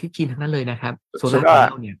ผลิตที่จีนทั้งนั้นเลยนะครับโซล่าแพน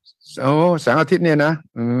เนลเนี่ยแสงอาทิตย์เนี่ยนะ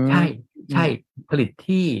ใช่ผลิต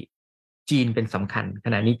ที่จีนเป็นสำคัญข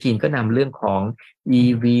ณะนี้จีนก็นำเรื่องของ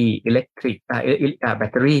EV electric แบต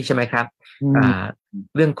เตอรี่ใช่ไหมครับ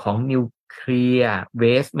เรื่องของนิวเคลียร์เว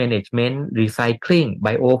สต์แมเนจเมนต์รีไซเคิลไบ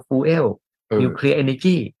โอฟูเอลนิวเคลียร์เอเน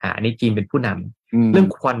จีอันนี้จีนเป็นผู้นำเรื่อง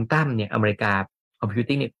ควอนตัมเนี่ยอเมริกาคอมพิว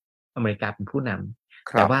ติ้งเนี่ยอเมริกาเป็นผู้น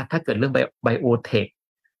ำแต่ว่าถ้าเกิดเรื่องไบโอเทค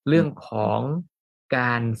เรื่องของก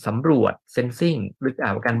ารสำรวจเซนซิงหรือ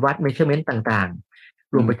การวัดเมเชอร์เมนต์ต่าง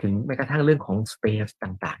ๆรวมไปถึงแม้กระทั่งเรื่องของสเปซ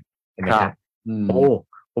ต่างๆเห็นไหมครับ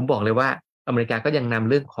ผมบอกเลยว่าอเมริกาก็ยังนำ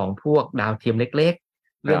เรื่องของพวกดาวเทียมเล็ก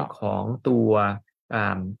ๆเรื่องของตัว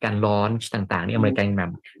การลอนช์ต่างๆนี่อเมริกายังน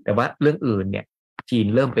ำแต่ว่าเรื่องอื่นเนี่ยจีน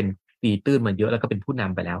เริ่มเป็นตีตื้นมาเยอะแล้วก็เป็นผู้น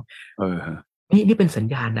ำไปแล้วนี่เป็นสัญ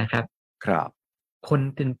ญาณนะครับครับคน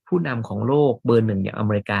เป็นผู้นำของโลกเบอร์หนึ่งอย่างอเ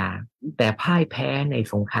มริกาแต่พ่ายแพ้ใน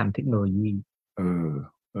สงครามเทคโนโลยี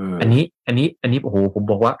อันนี้โอ้โหผม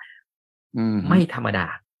บอกว่าไม่ธรรมดา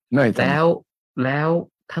แล้ว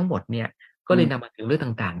ทั้งหมดเนี่ยก็เลยนำมาถึงเรื่อง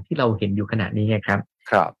ต่างๆที่เราเห็นอยู่ขณะนี้ไงครับ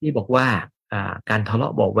ที่บอกว่าการทะเลา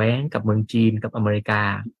ะเบาะแว้งกับเมืองจีนกับอเมริกา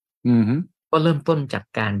ก็เริ่มต้นจาก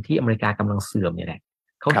การที่อเมริกากำลังเสื่อมเนี่ยแหละ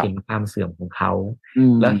เขาเห็นความเสื่อมของเขา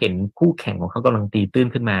แล้วเห็นคู่แข่งของเขากำลังตีตื้น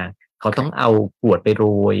ขึ้นมาเขาต้องเอาขวดไปโร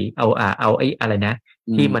ยเอาไอ้อะไรนะ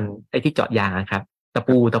ที่มันไอ้ที่เจาะยางครับตะ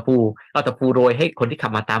ปูเอาตะปูโรยให้คนที่ขั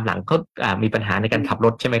บมาตามหลังเขามีปัญหาในการขับร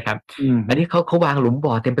ถใช่ไหมครับอันนี้เขาวางหลุม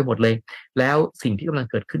บ่อเต็มไปหมดเลยแล้วสิ่งที่กำลัง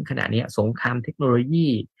เกิดขึ้นขณะนี้สงครามเทคโนโลยี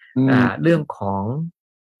เรื่องของ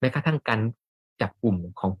แม้กระทั่งการจับกลุ่ม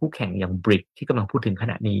ของคู่แข่งอย่างบริกที่กำลังพูดถึงข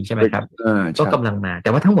ณะนี้ใช่ไหมครับก็กำลังมาแต่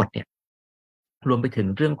ว่าทั้งหมดเนี่ยรวมไปถึง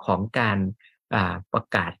เรื่องของการประ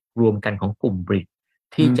กาศรวมกันของกลุ่มบริก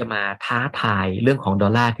ที่จะมาท้าทายเรื่องของดอ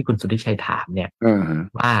ลลาร์ที่คุณสุทธิชัยถามเนี่ย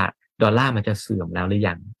ว่าดอลลาร์มันจะเสื่อมแล้วหรือ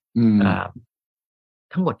ยัง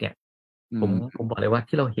ทั้งหมดเนี่ยผมบอกเลยว่า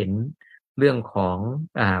ที่เราเห็นเรื่องของ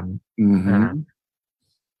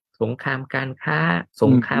สงครามการค้าส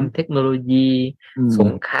งครามเทคโนโลยีส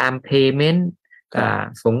งครามเพย์เมนต์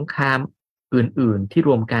สงครามอื่นๆที่ร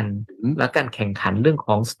วมกันและการแข่งขันเรื่องข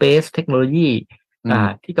อง Space Technology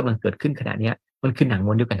ที่กำลังเกิดขึ้นขณะนี้มันคือหนัง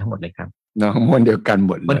ม้วนเดียวกันทั้งหมดเลยครับหนังม้วนเดียวกันห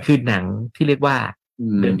มดเลยมันคือหนังที่เรียกว่า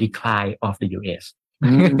The Decline of the US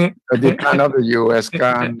The Decline of the US ก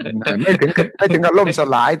ารไม่ถึงกับล่มส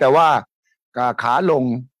ลายแต่ว่าขาลง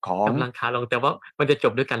ของกำลังขาลงแต่ว่ามันจะจ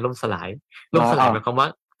บด้วยการล่มสลายหมายความว่า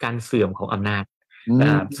การเสื่อมของอำนาจ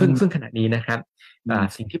ซึ่งขณะนี้นะครับ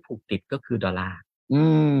สิ่งที่ผูกติดก็คือดอลลาร์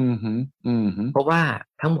เพราะว่า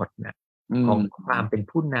ทั้งหมดเนี่ยของความเป็น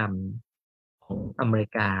ผู้นำของอเมริ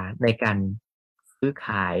กาในการซื้อข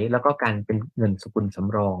ายแล้วก็การเป็นเงินสกุลส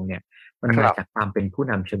ำรองเนี่ยมันมาจากความเป็นผู้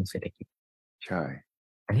นำเชิงเศรษฐกิจใช่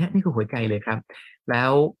อันนี้นี่คือหัวใจเลยครับแล้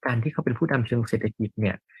วการที่เขาเป็นผู้นำเชิงเศรษฐกิจเ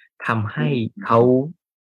นี่ยทำให้เขา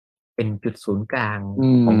เป็นจุดศูนย์กลาง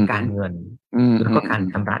ของการเงินแล้วก็การ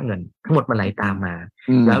ชำระเงินทั้งหมดมันไหลตามมา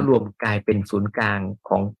แล้วรวมกลายเป็นศูนย์กลาง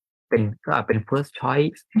ของเป็น first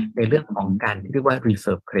choice ในเรื่องของการที่เรียกว่า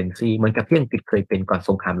reserve currency เหมือนกับที่อังกฤษเคยเป็นก่อนส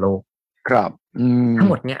งครามโลกครับทั้ง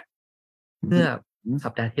หมดเนี่ยเมื่อสั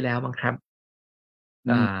ปดาห์ที่แล้วมั้งครับ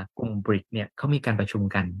กลุ่มบริกเนี่ยเขามีการประชุม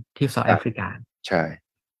กันที่เซาท์แอฟริกาใช่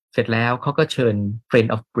เสร็จแล้วเขาก็เชิญ Friend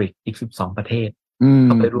of BRIC อีก12ประเทศเ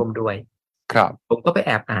ข้าไปร่วมด้วยครับผมก็ไปแ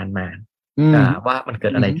อบอ่านมาว่ามันเกิ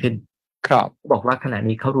ดอะไรขึ้นครับบอกว่าขณะ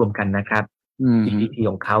นี้เขารวมกันนะครับ GDP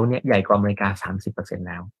ของเขาเนี่ยใหญ่กว่าอเมริกา 30%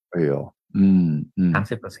 แล้ว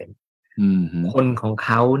30% คนของเ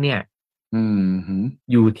ขาเนี่ย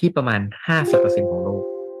อยู่ที่ประมาณ 50% ของโลก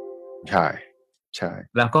ใช่ใช่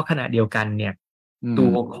แล้วก็ขณะเดียวกันเนี่ยตั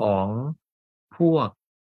วของพวก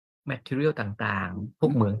material ต่างๆพว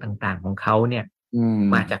กเหมืองต่างๆของเขาเนี่ย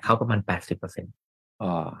มาจากเขาประมาณ 80%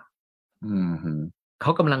เข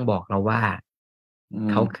ากำลังบอกเราว่า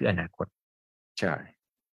เขาคืออนาคตใช่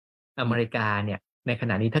อเมริกาเนี่ยในข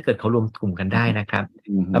ณะนี้ถ้าเกิดเขารวมกลุ่มกันได้นะครับ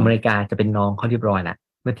อเมริกาจะเป็นน้องเขาเรียบร้อยละ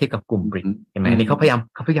เมื่อเทียบกับกลุ่มบริกเห็นไหมนี่เขาพยายา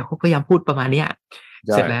มพูดประมาณนี้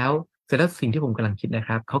เสร็จแล้วสิ่งที่ผมกำลังคิดนะค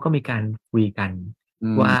รับเขาก็มีการคุยกัน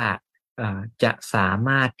ว่าจะสาม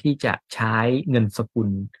ารถที่จะใช้เงินสกุล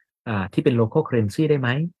ที่เป็น local currency ได้ไหม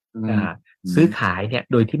ซื้อขายเนี่ย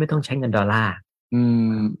โดยที่ไม่ต้องใช้เงินดอลลาร์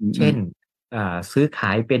เช่นซื้อข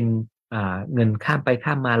ายเป็นเงินข้ามไป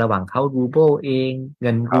ข้ามมาระหว่างเขารูเบิลเองเ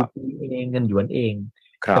งินรูปีเองเงินหยวนเอง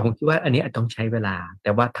แต่ผมคิดว่าอันนี้อาจต้องใช้เวลาแ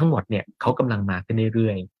ต่ว่าทั้งหมดเนี่ยเขากำลังมาขึ้นเรื่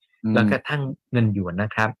อยๆแล้วกระทั่งเงินหยวนน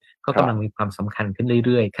ะครับก็กำลังมีความสำคัญขึ้นเ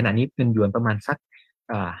รื่อยๆขณะนี้เงินหยวนประมาณสัก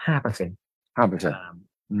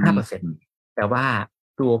5%แต่ว่า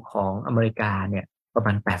ตัวของอเมริกาเนี่ยประม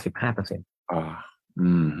าณ 85%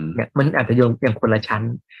เนี่ยมันอาจจะยังคนละชั้น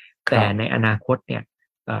แต่ในอนาคตเนี่ย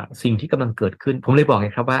สิ่งที่กำลังเกิดขึ้นผมเลยบอกไง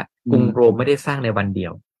ครับว่ากรุงโรมไม่ได้สร้างในวันเดีย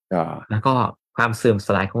วแล้วก็ความเสื่อมส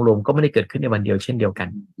ลายของโรมก็ไม่ได้เกิดขึ้นในวันเดียวเช่นเดียวกัน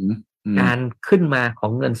การขึ้นมาขอ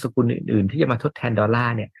งเงินสกุลอื่นๆที่จะมาทดแทนดอลลา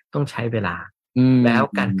ร์เนี่ยต้องใช้เวลาแล้ว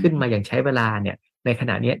การขึ้นมาอย่างใช้เวลาเนี่ยในข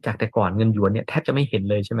ณะนี้จากแต่ก่อนเงินหยวนเนี่ยแทบจะไม่เห็น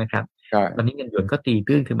เลยใช่ไหมครับตอนนี้เงินหยวนก็ตี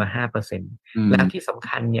ตื้นขึ้นมา 5% แล้วที่สำ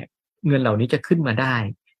คัญเนี่ยเงินเหล่านี้จะขึ้นมาได้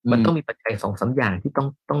มันต้องมีปัจจัย 2-3 อย่างที่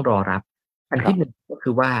ต้องรอรับอันที่หนึ่งก็คื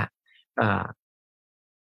อว่า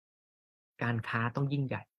การค้าต้องยิ่ง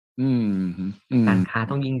ใหญ่การค้า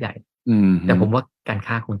ต้องยิ่งใหญ่ แต่ผมว่าการ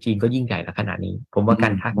ค้าของจีนก็ยิ่งใหญ่แล้วขนาดนี้ผมว่ากา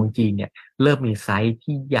รค้าของจีนเนี่ยเริ่มมีไซส์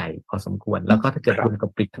ที่ใหญ่พอสมควรแล้วก็ถ้าเกิดรวมกับ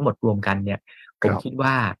BRICSทั้งหมดรวมกันเนี่ยผมคิด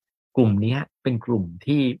ว่ากลุ่มนี้เป็นกลุ่ม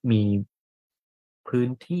ที่มีพื้น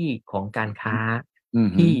ที่ของการค้า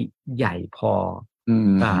ที่ใหญ่พอ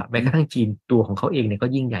แม้กระทั่งจีนตัวของเขาเองเนี่ยก็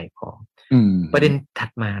ยิ่งใหญ่พอประเด็นถัด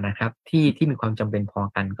มานะครับที่มีความจำเป็นพอ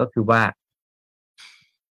กันก็คือว่า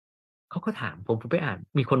เขาก็ถามผมไปอ่าน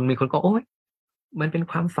มีคนก็โอ๊ยมันเป็น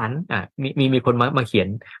ความฝันมีคนมาเขียน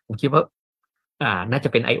ผมคิดว่าน่าจะ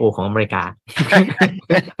เป็น I.O. ของอเมริกา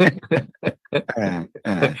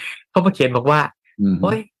เขามาเขียนบอกว่าโ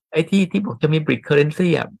อ๊ยไอ้ที่บอกจะมี BRICS currency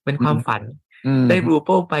เป็นความฝันได้รูเ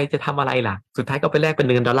ปิลไปจะทำอะไรล่ะสุดท้ายก็ไปแลกเป็น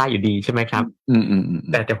เงินดอลลาร์อยู่ดีใช่ไหมครับ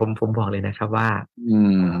แต่ผมบอกเลยนะครับว่า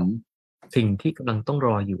สิ่งที่กำลังต้องร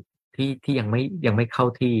ออยู่ที่ยังไม่เข้า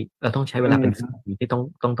ที่เราต้องใช้เวลาเป็น10 ปีที่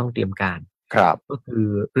ต้องเตรียมการก็คือ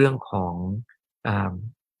เรื่องของ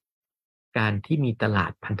การที่มีตลา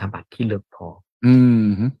ดพันธบัตรที่ลึกพอ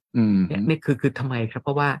นี่คือทำไมครับเพ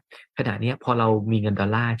ราะว่าขณะนี้พอเรามีเงินดอล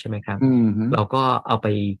ลาร์ใช่ไหมครับเราก็เอาไป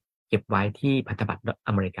เก็บไว้ที่พันธบัตร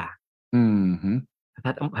อเมริกา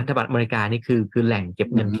พันธบัตรอเมริกานี่คือแหล่งเก็บ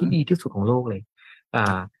เงินที่ดีที่สุดของโลกเลย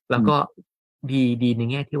แล้วก็ดีใน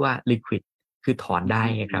แง่ที่ว่า liquid คือถอนได้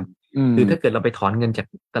ไงครับคือถ้าเกิดเราไปถอนเงินจาก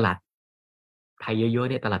ตลาดไทยเยอะๆ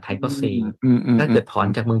เนี่ยตลาดไทยก็เซถ้าเกิดถอน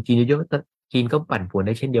จากเมืองจีนเยอะๆจีนก็ปั่นป่วนไ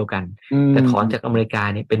ด้เช่นเดียวกันแต่ถอนจากอเมริกา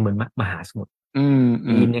เนี่ยเป็นเหมือนมหาสมุทร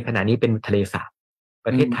จีนในขณะนี้เป็นทะเลสาบป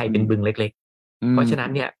ระเทศไทยเป็นบึงเล็กๆเพราะฉะนั้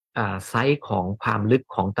นเนี่ยไซส์ของความลึก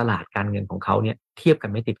ของตลาดการเงินของเขาเนี่ยเทียบกั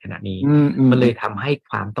นไม่ติดขนาดนี้มันเลยทำให้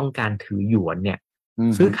ความต้องการถือหยวนเนี่ย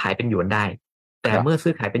ซื้อขายเป็นหยวนได้แต่เมื่อ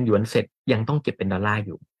ซื้อขายเป็นหยวนเสร็จยังต้องเก็บเป็นดอลลาร์อ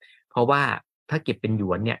ยู่เพราะว่าถ้าเก็บเป็นหย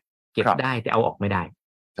วนเนี่ยเก็บได้แต่เอาออกไม่ได้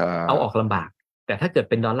เอาออกลำบากแต่ถ้าเกิด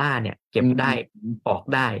เป็นดอลลาร์เนี่ยเก็บได้ออก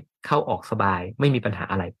ได้เข้าออกสบายไม่มีปัญหา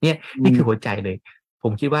อะไรเนี่ยนี่คือหัวใจเลยผ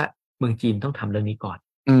มคิดว่าเมืองจีนต้องทำเรื่องนี้ก่อน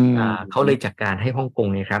เขาเลยจัดการให้ฮ่องกง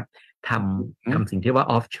เนี่ยครับทำสิ่งที่ว่า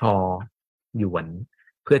offshore หยวน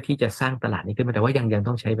เพื่อที่จะสร้างตลาดนี้ขึ้นมาแต่ว่ายัง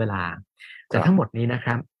ต้องใช้เวลาแต่ทั้งหมดนี้นะค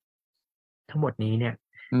รับทั้งหมดนี้เนี่ย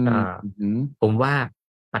ผมว่า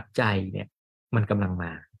ปัจจัยเนี่ยมันกำลังม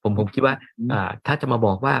าผมคิดว่าถ้าจะมาบ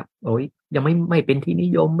อกว่าโอ๊ยยังไม่เป็นที่นิ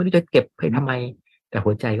ยมไม่รู้จะเก็บให้ทำไมแต่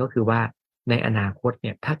หัวใจก็คือว่าในอนาคตเ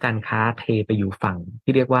นี่ยถ้าการค้าเทไปอยู่ฝั่ง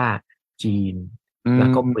ที่เรียกว่าจีนแล้ว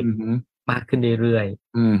ก็BRICSมากขึ้นเรื่อย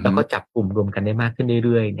ๆแล้วก็จับกลุ่มรวมกันได้มากขึ้นเ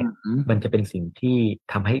รื่อยๆเนี่ยมันจะเป็นสิ่งที่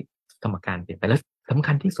ทำให้สมการเปลี่ยนไปแล้วสำ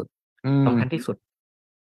คัญที่สุด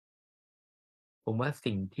ผมว่า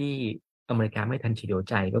สิ่งที่อเมริกาไม่ทันฉีด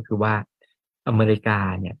ใจก็คือว่าอเมริกา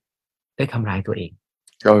เนี่ยได้ทำร้ายตัวเอง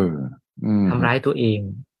ทำร้ายตัวเอง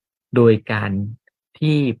โดยการ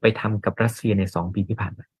ที่ไปทำกับรัสเซียใน2 ปีที่ผ่า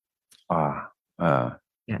นมา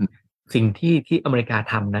สิ่งที่อเมริกา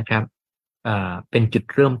ทำนะครับเป็นจุด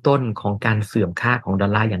เริ่มต้นของการเสื่อมค่าของดอ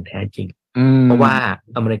ลลาร์อย่างแท้จริงเพราะว่า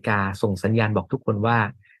อเมริกาส่งสัญญาณบอกทุกคนว่า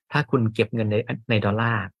ถ้าคุณเก็บเงินในดอลล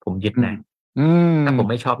าร์ผมยึดนะถ้าผม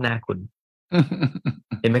ไม่ชอบหน้าคุณ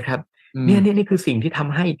เห็นไหมครับนี่คือสิ่งที่ท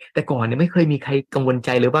ำให้แต่ก่อนเนี่ยไม่เคยมีใครกังวลใจ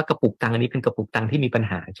เลยว่ากระปุกตังค์อันนี้เป็นกระปุกตังค์ที่มีปัญ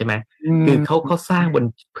หาใช่ไหมคือเขาสร้างบน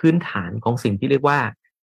พื้นฐานของสิ่งที่เรียกว่า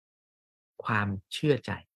ความเชื่อใ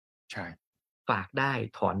จใช่ฝากได้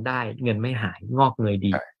ถอนได้เงินไม่หายงอกเงย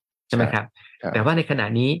ดีใช่ไหมครับแต่ว่าในขณะ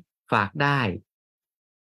นี้ฝากได้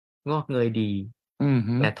งอกเงยดี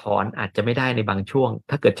แต่ถอนอาจจะไม่ได้ในบางช่วง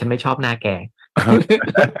ถ้าเกิดฉันไม่ชอบหน้าแก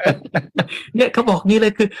เนี่ยเขาบอกงี้เล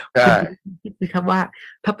ยคือคิดครับว่า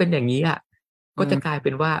ถ้าเป็นอย่างนี้ก็จะกลายเ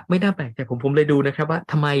ป็นว่าไม่น่าแปลกใจผมเลยดูนะครับว่า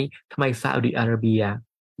ทำไมซาอุดิอาระเบีย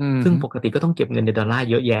ซึ่งปกติก็ต้องเก็บเงินในดอลลาร์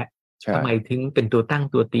เยอะแยะทำไมถึงเป็นตัวตั้ง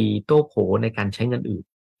ตัวตีโต้โผในการใช้เงินอื่น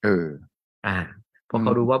เพราะเข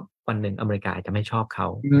ารู้ว่าวันหนึ่งอเมริกาจะไม่ชอบเขา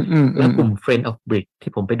แล้วกลุ่ม Friend of BRICS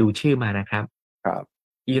ที่ผมไปดูชื่อมานะครับ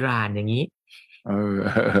อิหร่านอย่างนี้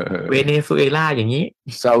เวเนซุเอลาอย่างนี้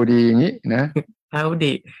ซาอุดีอย่างนี้นะซาอุ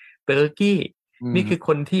ดิเตอร์กี้นี่คือค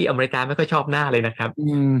นที่อเมริกาไม่ค่อยชอบหน้าเลยนะครับ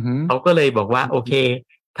เขาก็เลยบอกว่าโอเค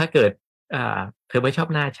ถ้าเกิดเธอไม่ชอบ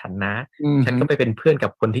หน้าฉันนะฉันก็ไปเป็นเพื่อนกั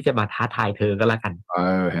บคนที่จะมาท้าทายเธอก็แล้วกัน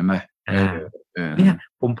เห็นไหมเนี่ย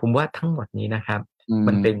ผมว่าทั้งหมดนี้นะครับ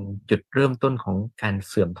มันเป็นจุดเริ่มต้นของการ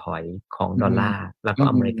เสื่อมถอยของดอลลาร์แล้วก็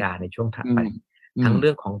อเมริกาในช่วงถัดไปทั้งเรื่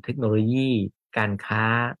องของเทคโนโลยีการค้า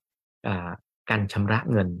การชำระ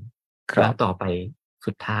เงินแล้วต่อไป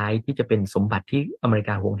สุดท้ายที่จะเป็นสมบัติที่อเมริก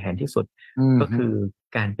าหวงแหนที่สุดก็คือ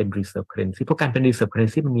การเป็น reserve currency เพราะการเป็น reserve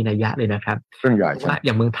currency มันมีนัยยะเลยนะครับเพราะว่าอ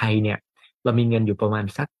ย่างเมืองไทยเนี่ยเรามีเงินอยู่ประมาณ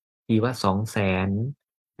สักทีว่า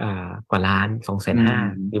200,000กว่าล้าน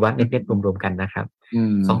 250,000 ดีว่าเน็ตๆรวมๆกันนะครับ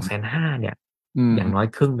 250,000 เนี่ยอย่างน้อย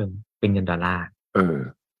ครึ่งหนึ่งเป็นเงินดอลลาร์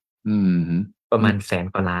ประมาณ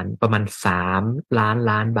100,000 กว่าล้านประมาณ3 ล้าน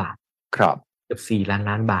ล้านบาทครับเกือบ4 ล้าน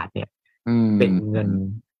ล้านบาทเนี่ย มเป็นเงิน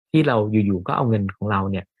ที่เราอยู่ๆก็เอาเงินของเรา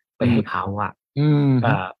เนี่ยไปให้เขา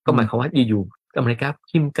ก็หมายความว่าอยู่ๆอเมริกา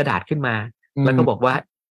พิมพ์กระดาษขึ้นมาแล้วก็บอกว่า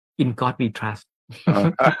in God we trust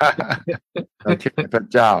เราเชื่อพระ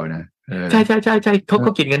เจ้านะใช่ใช่ใช่ใช่เขา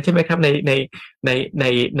เขียนกันใช่ไหมครับในในใ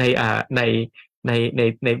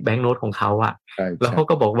นแบงก์โน้ตของเขาแล้วเขา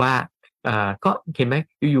ก็บอกว่าก็เห็นไหม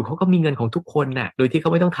อยู่ๆเขาก็มีเงินของทุกคนน่ะโดยที่เขา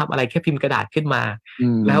ไม่ต้องทำอะไรแค่พิมพ์กระดาษขึ้นมา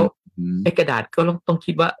แล้วไอ้กระดาษก็ต้อง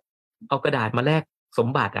คิดว่าเอากระดาษมาแลกสม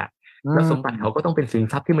บัติแล้วสมบัติเขาก็ต้องเป็นสิน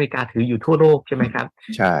ทรัพย์ที่อเมริกาถืออยู่ทั่วโลกใช่ไหมครับ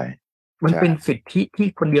ใช่มันเป็นสิทธิที่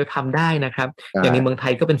คนเดียวทำได้นะครับอย่างในเมืองไท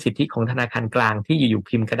ยก็เป็นสิทธิของธนาคารกลางที่อยู่ๆ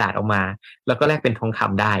พิมพ์กระดาษออกมาแล้วก็แลกเป็นทองค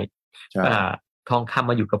ำได้ทองคำ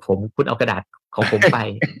มาอยู่กับผมคุณเอากระดาษของผมไป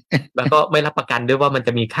แล้วก็ไม่รับประกันด้วยว่ามันจ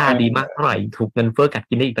ะมีค่าดีมากเท่าไหร่ถูกเงินเฟ้อกัด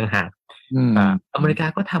กินได้อีกต่างหากอเมริกา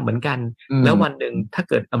ก็ทำเหมือนกันแล้ววันหนึ่งถ้า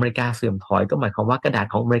เกิดอเมริกาเสื่อมถอยก็หมายความว่ากระดาษ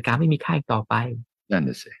ของอเมริกาไม่มีค่าอีกต่อไปนั่น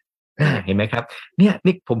น่ะสิเห็นไหมครับเนี่ย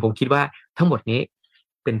นี่ผมคิดว่าทั้งหมดนี้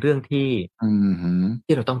เป็นเรื่องที่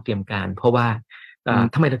เราต้องเตรียมการเพราะว่า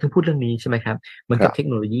ทำไมเราถึงพูดเรื่องนี้ใช่ไหมครับเหมือนกับเทค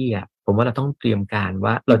โนโลยีผมว่าเราต้องเตรียมการ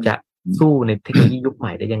ว่าเราจะสู้ในเทคโนโลยียุคให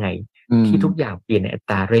ม่ได้ยังไงที่ทุกอย่างเปลี่ยนในอั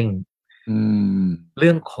ตราเร่งเ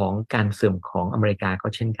รื่องของการเสื่อมของอเมริกาก็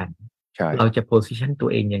เช่นกันเราจะ position ตัว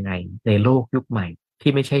เองยังไงในโลกยุคใหม่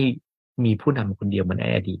ที่ไม่ใช่มีผู้นำคนเดียวเหมือนใน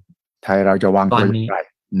อดีตไทยเราจะวางตัวอย่างไร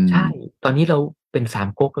ใช่ตอนนี้เราเป็น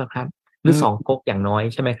3ก๊กแล้วครับหรือ2ก๊กอย่างน้อย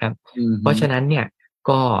ใช่ไหมครับเพราะฉะนั้นเนี่ย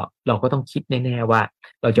ก็เราก็ต้องคิดแน่ๆว่า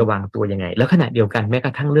เราจะวางตัวยังไงแล้วขณะเดียวกันแม้กร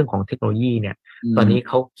ะทั่งเรื่องของเทคโนโลยีเนี่ยตอนนี้เ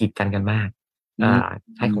ขากีดกันมาก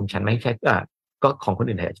ใช้ของฉันไม่ใช่ก็ของคน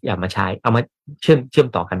อื่นอย่ามาใช้เอามาเชื่อม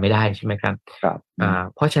ต่อกันไม่ได้ใช่ไหมครับ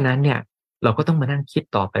เพราะฉะนั้นเนี่ยเราก็ต้องมานั่งคิด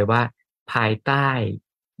ต่อไปว่าภายใต้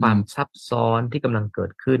ความซับซ้อนที่กำลังเกิ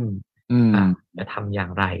ดขึ้นจะทำอย่า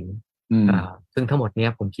งไรซึ่งทั้งหมดเนี้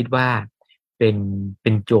ยผมคิดว่าเป็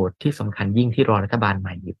นโจทย์ที่สำคัญยิ่งที่รอรัฐบาลให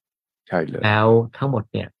ม่อยู่ใช่เลยแล้วทั้งหมด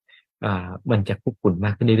เนี่ยมันจะคุกรุ่นม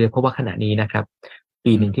ากขึ้นเรื่อยๆเพราะว่าขณะนี้นะครับ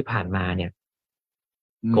ปีหนึ่งที่ผ่านมาเนี่ย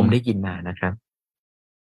ผมได้ยินมานะครับ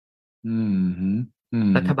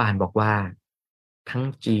รัฐบาลบอกว่าทั้ง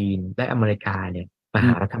จีนและอเมริกาเนี่ยมาห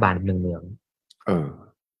ารัฐบาลเมือง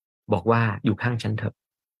บอกว่าอยู่ข้างฉันเถอะ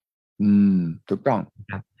ถูกต้อง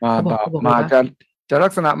ครับมาจะลั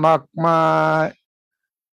กษณะมา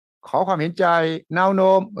ขอความเห็นใจแนวโ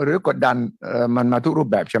น้มหรือกดดันมันมาทุกรูป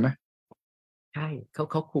แบบใช่ไหมใช่เ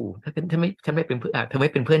ขาขู่ถ้าฉันไม่เป็นเพื่อนเธอไ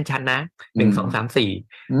ม่เป็นเพื่อนฉันนะ1 2 3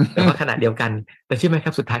 4แต่ว่าขณะเดียวกันแต่ใช่ไหมค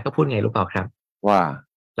รับสุดท้ายเขาพูดไงรู้เปล่าครับว่า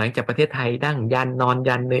หลังจากประเทศไทยนั่งยันนอน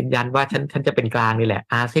ยันเนินยันว่าฉันจะเป็นกลางนี่แหละ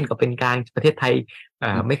อาเซียนก็เป็นกลางประเทศไทย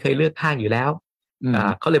ไม่เคยเลือกข้างอยู่แล้ว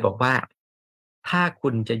เขาเลยบอกว่าถ้าคุ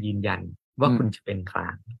ณจะยืนยันว่าคุณจะเป็นกลา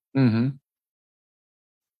ง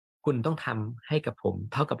คุณต้องทำให้กับผม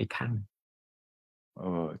เท่ากับอีกข้าง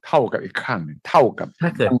เท่ากับอีกข้างหนึ่งเท่ากับถ้า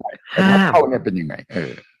เกิดเท่าเนี่ยเป็นยังไง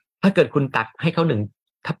ถ้าเกิดคุณตักให้เขา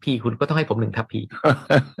1 ทัพพีคุณก็ต้องให้ผม1 ทัพพี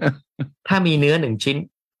ถ้ามีเนื้อ1 ชิ้น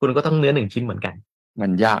คุณก็ต้องเนื้อ1 ชิ้นเหมือนกันมั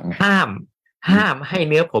นยากไงห้ามให้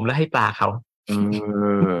เนื้อผมแล้วให้ปลาเขา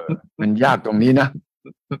มันยากตรงนี้นะ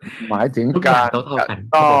หมายถึงการ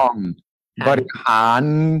ต้องบริหาร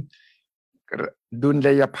ดุล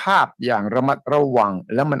ยภาพอย่างระมัดระวัง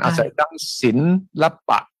แล้วมันอาศัยทั้งศิล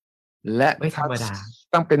ปะและไม่ธรรมดา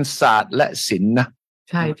ต้องเป็นศาสตร์และศิลป์นะ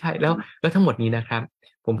ใช่ใช่แล้วทั้งหมดนี้นะครับ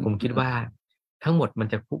ผมคิดว่าทั้งหมดมัน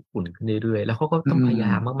จะคุกรุ่นขึ้นเรื่อยๆแล้วเขาก็ต้องพยาย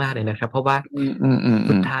ามมากๆเลยนะครับเพราะว่า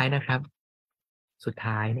สุดท้ายนะครับสุด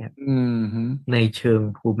ท้ายเนี่ยในเชิง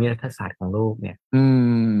ภูมิรัฐศาสตร์ของโลกเนี่ย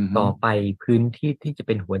ต่อไปพื้นที่ที่จะเ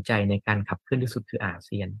ป็นหัวใจในการขับเคลื่อนที่สุดคืออาเ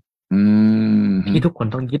ซียนที่ทุกคน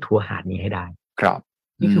ต้องยึดหัวหาดนี้ให้ได้ครับ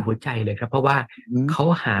นี่คือหัวใจเลยครับเพราะว่าเขา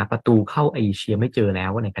หาประตูเข้าเอเชียไม่เจอแล้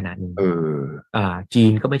วในขณะนี้จี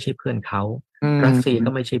นก็ไม่ใช่เพื่อนเขารัสเซีย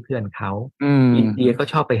ก็ไม่ใช่เพื่อนเขาอินเดียก็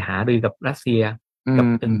ชอบไปหารือกับรัสเซียกับ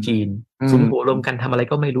จีนสุมหัวรวมกันทำอะไร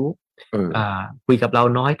ก็ไม่รู้คุยกับเรา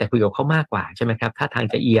น้อยแต่คุยกับเขามากกว่าใช่ไหมครับถ้าทาง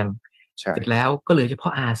จะเอียงเสร็จแล้วก็เหลือเฉพา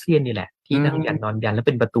ะอาเซียนนี่แหละที่นั่งยันนอนยันและเ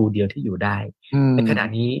ป็นประตูเดียวที่อยู่ได้ในขณะ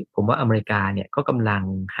นี้ผมว่าอเมริกาเนี่ยก็กำลัง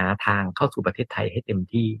หาทางเข้าสู่ประเทศไทยให้เต็ม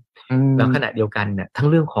ที่แล้วขณะเดียวกันเนี่ยทั้ง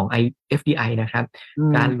เรื่องของ FDI นะครับ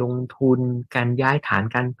การลงทุนการย้ายฐาน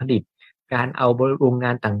การผลิตการเอาโรงง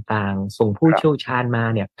านต่างๆส่งผู้เชี่ยวชาญมา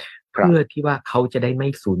เนี่ยเพื่อที่ว่าเขาจะได้ไม่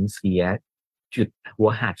สูญเสียจุดหัว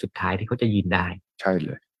หาดสุดท้ายที่เขาจะยืนได้ใช่เล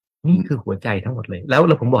ยนี่คือหัวใจทั้งหมดเลยแล้ว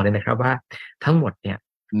ผมบอกเลยนะครับว่าทั้งหมดเนี่ย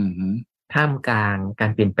ท่ามกลางกา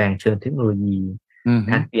รเปลี่ยนแปลงเชิงเทคโนโลยี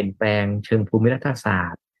การเปลี่ยนแปลงเชิงภูมิรัฐศา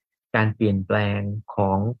สตร์การเปลี่ยนแปลงข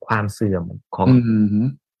องความเสื่อมของ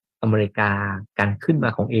อเมริกาการขึ้นมา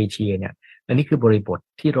ของเอเชียเนี่ย และนี่คือบริบท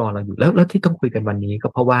ที่รอเราอยู่แล้วที่ต้องคุยกันวันนี้ก็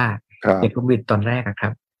เพราะว่าอย่างคุณวินตอนแรกครั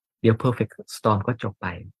บเดี๋ยว perfect storm ก็จบไป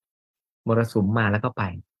มรสุมมาแล้วก็ไป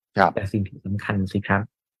แต่สิ่งที่สำคัญสิครับ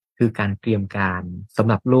คือการเตรียมการสำ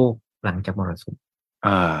หรับโลกหลังจากมรสุม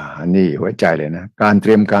นี่หัวใจเลยนะการเต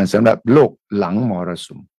รียมการสำหรับโลกหลังมร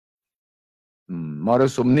สุมมร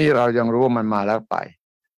สุมนี่เรายังรู้ว่ามันมาแล้วไป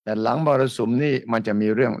แต่หลังมรสุมนี่มันจะมี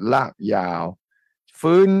เรื่องลากยาว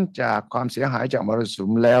ฟื้นจากความเสียหายจากมรสุ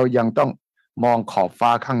มแล้วยังต้องมองขอบฟ้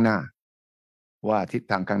าข้างหน้าว่าทิศ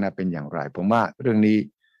ทางข้างหน้าเป็นอย่างไรผมว่าเรื่องนี้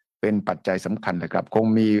เป็นปัจจัยสำคัญนะครับคง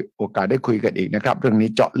มีโอกาสได้คุยกันอีกนะครับเรื่องนี้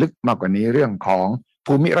เจาะลึกมากกว่านี้เรื่องของ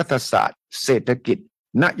ภูมิรัฐศาสตร์เศรษฐกิจ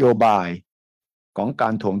นโยบายของกา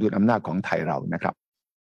รถ่วงดุลอำนาจของไทยเรานะครับ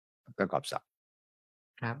ประกอบศักดิ์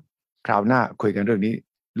ครับคราวหน้าคุยกันเรื่องนี้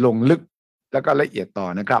ลงลึกแล้วก็ละเอียดต่อ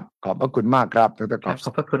นะครับขอบพระคุณมากครับดร.กอบข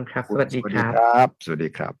อบพระคุณครับสวัสดีครับ สวัสดี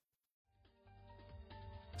ครับ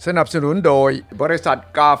สนับสนุนโดยบริษัท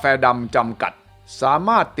กาแฟดำจำกัดสาม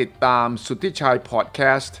ารถติดตามสุทธิชัยพอดแค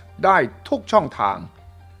สต์ได้ทุกช่องทาง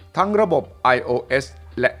ทั้งระบบ iOS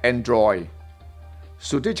และ Android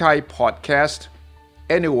สุทธิชัยพอดแคสต์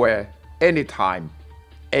anywhere anytime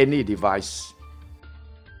any device